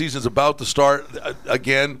baseball season's about to start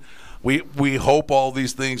again. We hope all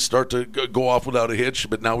these things start to go off without a hitch,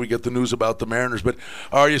 but now we get the news about the Mariners. But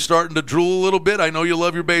are you starting to drool a little bit? I know you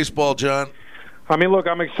love your baseball, John. I mean, look,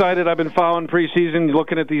 I'm excited. I've been following preseason,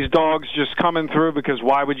 looking at these dogs just coming through because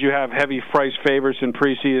why would you have heavy price favorites in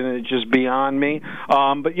preseason? It's just beyond me.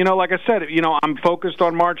 But, like I said, I'm focused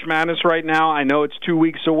on March Madness right now. I know it's 2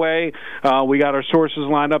 weeks away. We got our sources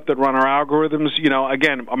lined up that run our algorithms.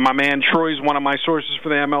 Again, my man Troy's one of my sources for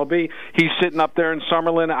the MLB. He's sitting up there in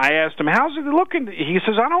Summerlin. I asked him, how's it looking? He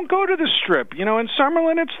says, I don't go to the Strip. In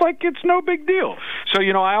Summerlin, it's no big deal. So,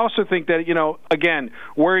 I also think that, again,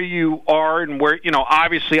 where you are and where,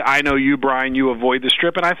 obviously I know you, Brian, you avoid the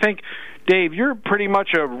Strip. And I think, Dave, you're pretty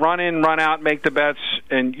much a run in, run out, make the bets.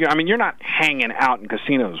 And, you're not hanging out in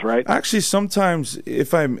casinos, right? Actually, sometimes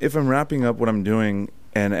if I'm wrapping up what I'm doing,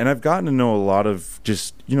 and I've gotten to know a lot of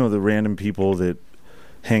just, the random people that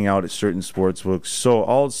hang out at certain sports books. So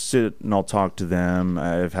I'll sit and I'll talk to them.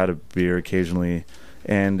 I've had a beer occasionally.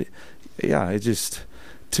 And, yeah, it just...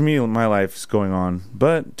 To me, my life's going on.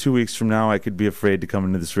 But 2 weeks from now, I could be afraid to come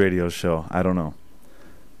into this radio show. I don't know.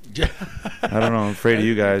 I don't know. I'm afraid of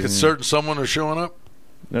you guys. Because certain someone are showing up?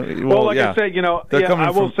 Well, I said,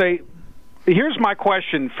 I will say, here's my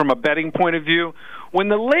question from a betting point of view. When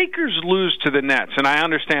the Lakers lose to the Nets, and I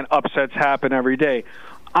understand upsets happen every day,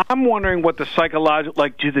 I'm wondering what the psychological,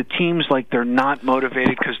 do the teams, they're not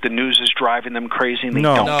motivated because the news is driving them crazy and they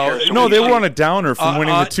don't care? No, they were on a downer from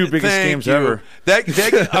winning the two biggest games ever.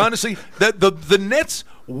 That honestly, the Nets,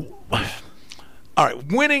 all right,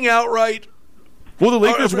 winning outright. Well, the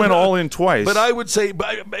Lakers went all in twice. But I would say,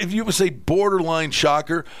 if you would say borderline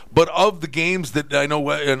shocker, but of the games that I know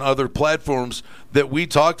and other platforms that we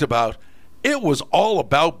talked about, it was all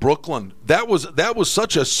about Brooklyn. That was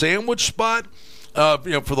such a sandwich spot.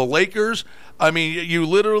 For the Lakers, I mean,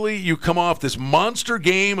 you come off this monster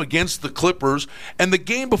game against the Clippers, and the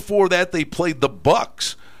game before that they played the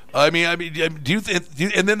Bucks. And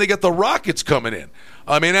then they got the Rockets coming in.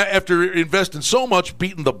 I mean, after investing so much,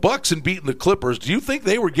 beating the Bucks and beating the Clippers, do you think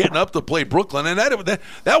they were getting up to play Brooklyn? And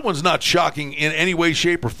that one's not shocking in any way,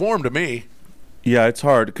 shape, or form to me. Yeah, it's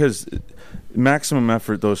hard because maximum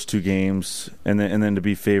effort those two games, and then to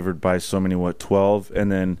be favored by so many 12,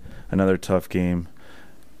 and then another tough game,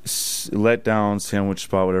 let down, sandwich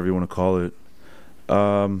spot, whatever you want to call it.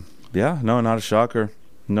 Not a shocker.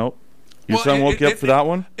 Nope. Your son woke you up for that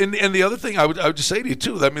one? And the other thing I would just say to you,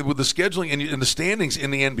 too, I mean, with the scheduling and the standings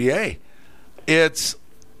in the NBA, it's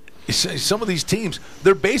some of these teams,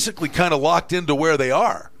 they're basically kind of locked into where they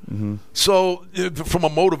are. Mm-hmm. So from a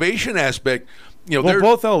motivation aspect,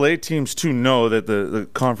 both LA teams, too, know that the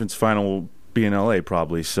conference final will be in LA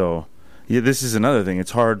probably, so... Yeah, this is another thing.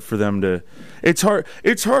 It's hard for them to. It's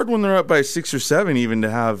hard when they're up by 6 or 7 even to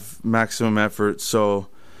have maximum effort. So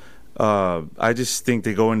I just think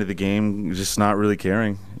they go into the game just not really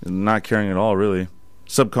caring, not caring at all, really,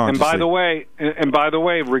 subconsciously. And by the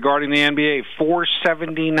way, regarding the NBA,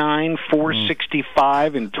 479,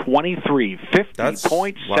 465, and 23,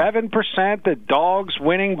 50.7%. The Dogs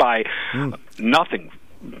winning by nothing,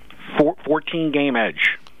 14 game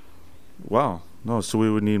edge. Wow. No, so we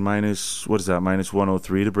would need minus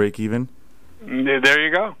 103 to break even? There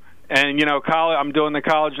you go. And, I'm doing the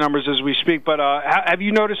college numbers as we speak, but have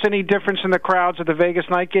you noticed any difference in the crowds at the Vegas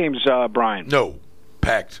night games, Brian? No.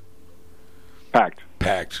 Packed.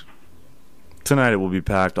 Tonight it will be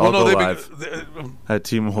packed. I'll go live at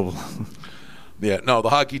T-Mobile. Yeah, no, the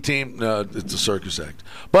hockey team, it's a circus act.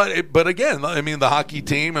 But again, I mean, the hockey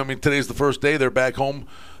team, I mean, today's the first day. They're back home.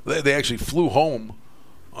 They actually flew home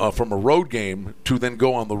from a road game to then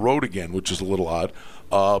go on the road again, which is a little odd.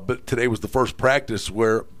 But today was the first practice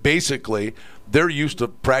where basically they're used to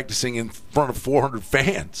practicing in front of 400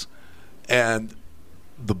 fans. And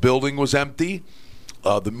the building was empty.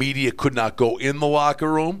 The media could not go in the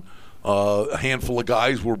locker room. A handful of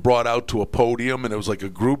guys were brought out to a podium, and it was like a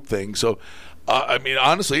group thing. So, I mean,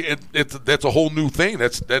 honestly, that's a whole new thing.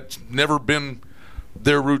 That's never been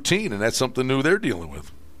their routine, and that's something new they're dealing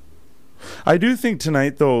with. I do think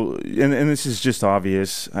tonight, though, and this is just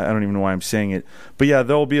obvious, I don't even know why I'm saying it, but yeah,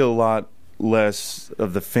 there'll be a lot less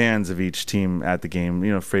of the fans of each team at the game,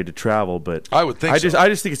 afraid to travel. But I would think I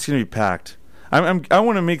just think it's going to be packed. I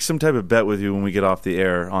want to make some type of bet with you when we get off the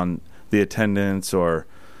air on the attendance or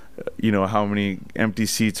how many empty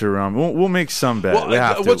seats are around. We'll make some bet.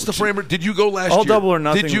 Well, what's the framework? Did you go last year? All double or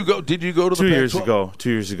nothing. Did you go to the 2 years ago? 2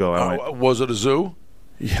 years ago, I went. Was it a zoo?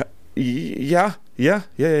 Yeah.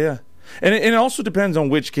 And it also depends on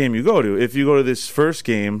which game you go to. If you go to this first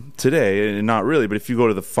game today, and not really, but if you go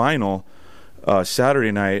to the final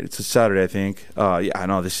Saturday night, it's a Saturday, I think. I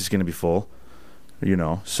know this is going to be full.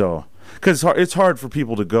 So because it's hard for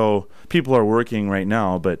people to go. People are working right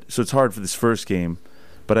now, so it's hard for this first game.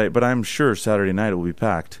 But I'm sure Saturday night it will be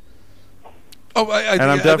packed. Oh, and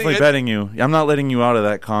I'm definitely betting you. I'm not letting you out of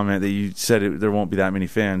that comment that you said there won't be that many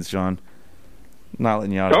fans, John. Not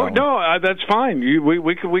letting you out. Oh no, that's fine.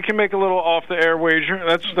 We can make a little off the air wager.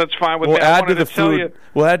 That's fine with me. We'll add to the food.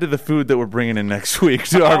 We'll add to the food that we're bringing in next week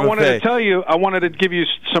to our buffet. I wanted to give you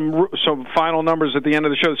some final numbers at the end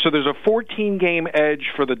of the show. So there's a 14-game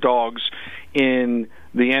edge for the Dogs in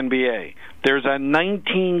the NBA. There's a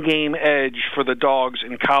 19-game edge for the Dogs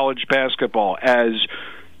in college basketball, as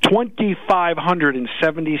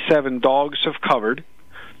 2,577 Dogs have covered,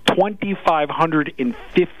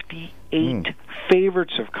 2,558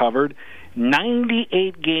 favorites have covered,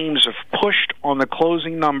 98 games have pushed on the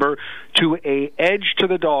closing number to a edge to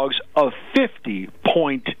the Dogs of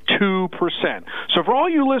 50.2%. So for all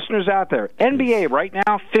you listeners out there, NBA right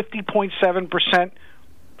now, 50.7%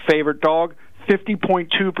 favorite Dog,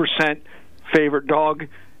 50.2% favorite Dog.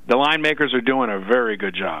 The line makers are doing a very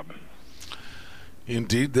good job.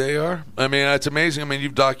 Indeed they are. I mean, it's amazing. I mean,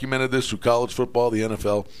 you've documented this through college football, the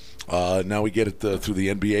NFL. Now we get it through the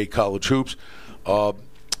NBA, college hoops.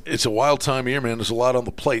 It's a wild time of year, man. There's a lot on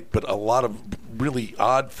the plate, but a lot of really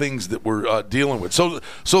odd things that we're dealing with. So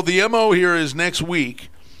the MO here is next week.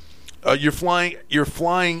 You're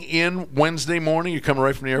flying in Wednesday morning? You're coming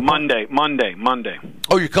right from the airport? Monday.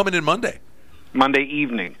 Oh, you're coming in Monday? Monday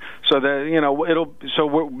evening. So me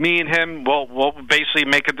and him we'll basically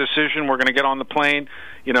make a decision. We're going to get on the plane,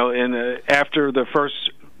 after the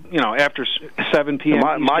first, after 7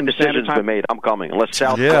 p.m. My decision's been made. I'm coming unless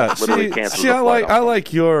South Coast literally cancels. I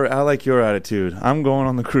like your attitude. I'm going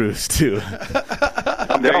on the cruise too.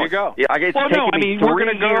 There you go. Yeah, we're going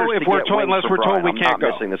to go if we're told, unless we're told we can't go. I'm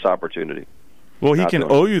not missing this opportunity. Well, he can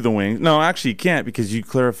owe you the wings. No, actually, he can't because you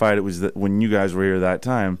clarified it was when you guys were here that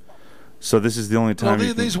time. So this is the only time.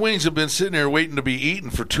 Well, these wings have been sitting there waiting to be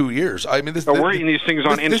eaten for 2 years. I mean, we're eating these things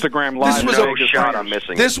on Instagram Live. This was no shot I'm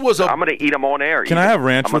missing. I'm going to eat them on air. Can I have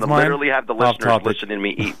ranch with mine? I'm going to literally have the listeners listening to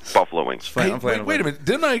me eat buffalo wings. Wait a minute.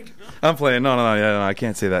 Didn't I? I'm playing. No, I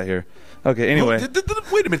can't say that here. Okay, anyway.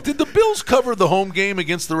 Wait a minute. Did the Bills cover the home game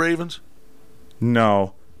against the Ravens?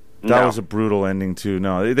 No. That was a brutal ending, too.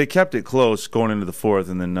 No, they kept it close going into the fourth,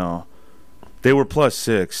 and then no. They were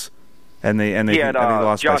 +6. And they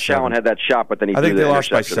lost Josh by 7. Allen had that shot, but then he I think they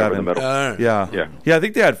lost by 7. In the middle. Yeah. I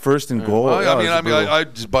think they had first and goal. I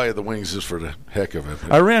just buy the wings just for the heck of it.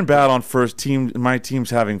 I ran bad on first team. My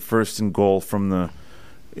team's having first and goal from the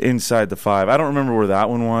inside the 5. I don't remember where that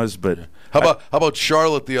one was, but how about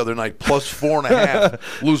Charlotte the other night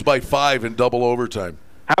 +4.5, lose by 5 in double overtime?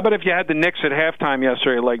 How about if you had the Knicks at halftime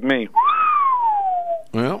yesterday, like me?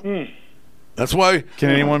 Well, that's why.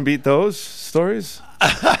 Can anyone beat those stories?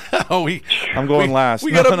 I'm going last.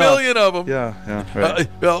 We got a million of them. Yeah. Right.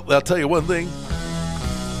 Well, I'll tell you one thing.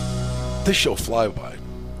 This show fly by.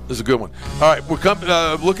 This is a good one. All right, we're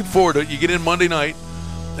looking forward to it. You get in Monday night,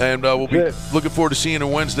 and we'll be looking forward to seeing you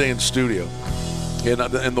Wednesday in the studio. And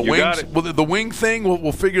the wings, the wing thing,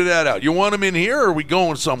 we'll figure that out. You want them in here, or are we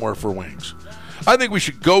going somewhere for wings? I think we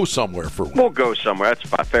should go somewhere for wings. We'll go somewhere.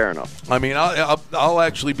 That's fair enough. I mean, I'll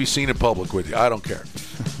actually be seen in public with you. I don't care.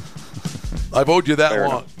 I've owed you that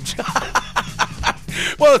long.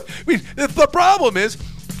 Well, the problem is,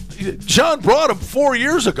 John brought him 4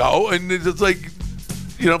 years ago, and it's like,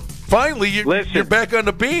 finally you're back on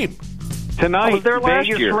the beam. Tonight,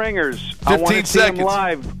 Vegas Ringers I want 15 to see him seconds.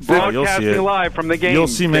 live, You'll see broadcasting it. live from the game. You'll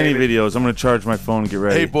see many David. videos. I'm going to charge my phone. Get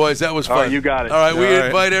ready. Hey, boys, that was fun. All right, you got it. All right, we All right.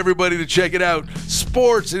 invite everybody to check it out.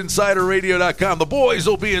 SportsInsiderRadio.com. The boys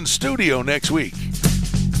will be in studio next week.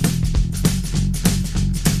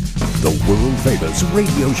 The world-famous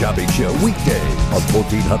radio shopping show weekday on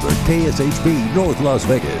 1400 KSHP North Las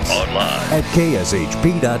Vegas. Online at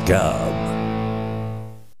KSHP.com.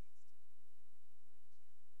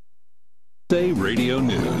 Say Radio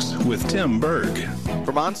News with Tim Berg.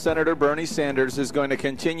 Vermont Senator Bernie Sanders is going to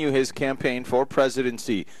continue his campaign for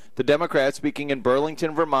presidency. The Democrat speaking in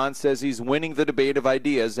Burlington, Vermont, says he's winning the debate of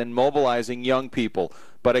ideas and mobilizing young people,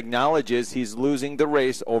 but acknowledges he's losing the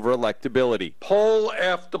race over electability. Poll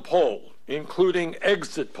after poll, including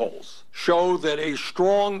exit polls, show that a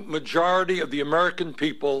strong majority of the American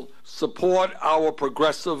people support our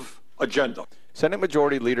progressive agenda. Senate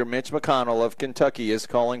Majority Leader Mitch McConnell of Kentucky is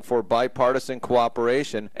calling for bipartisan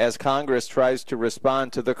cooperation as Congress tries to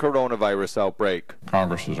respond to the coronavirus outbreak.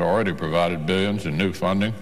 Congress has already provided billions in new funding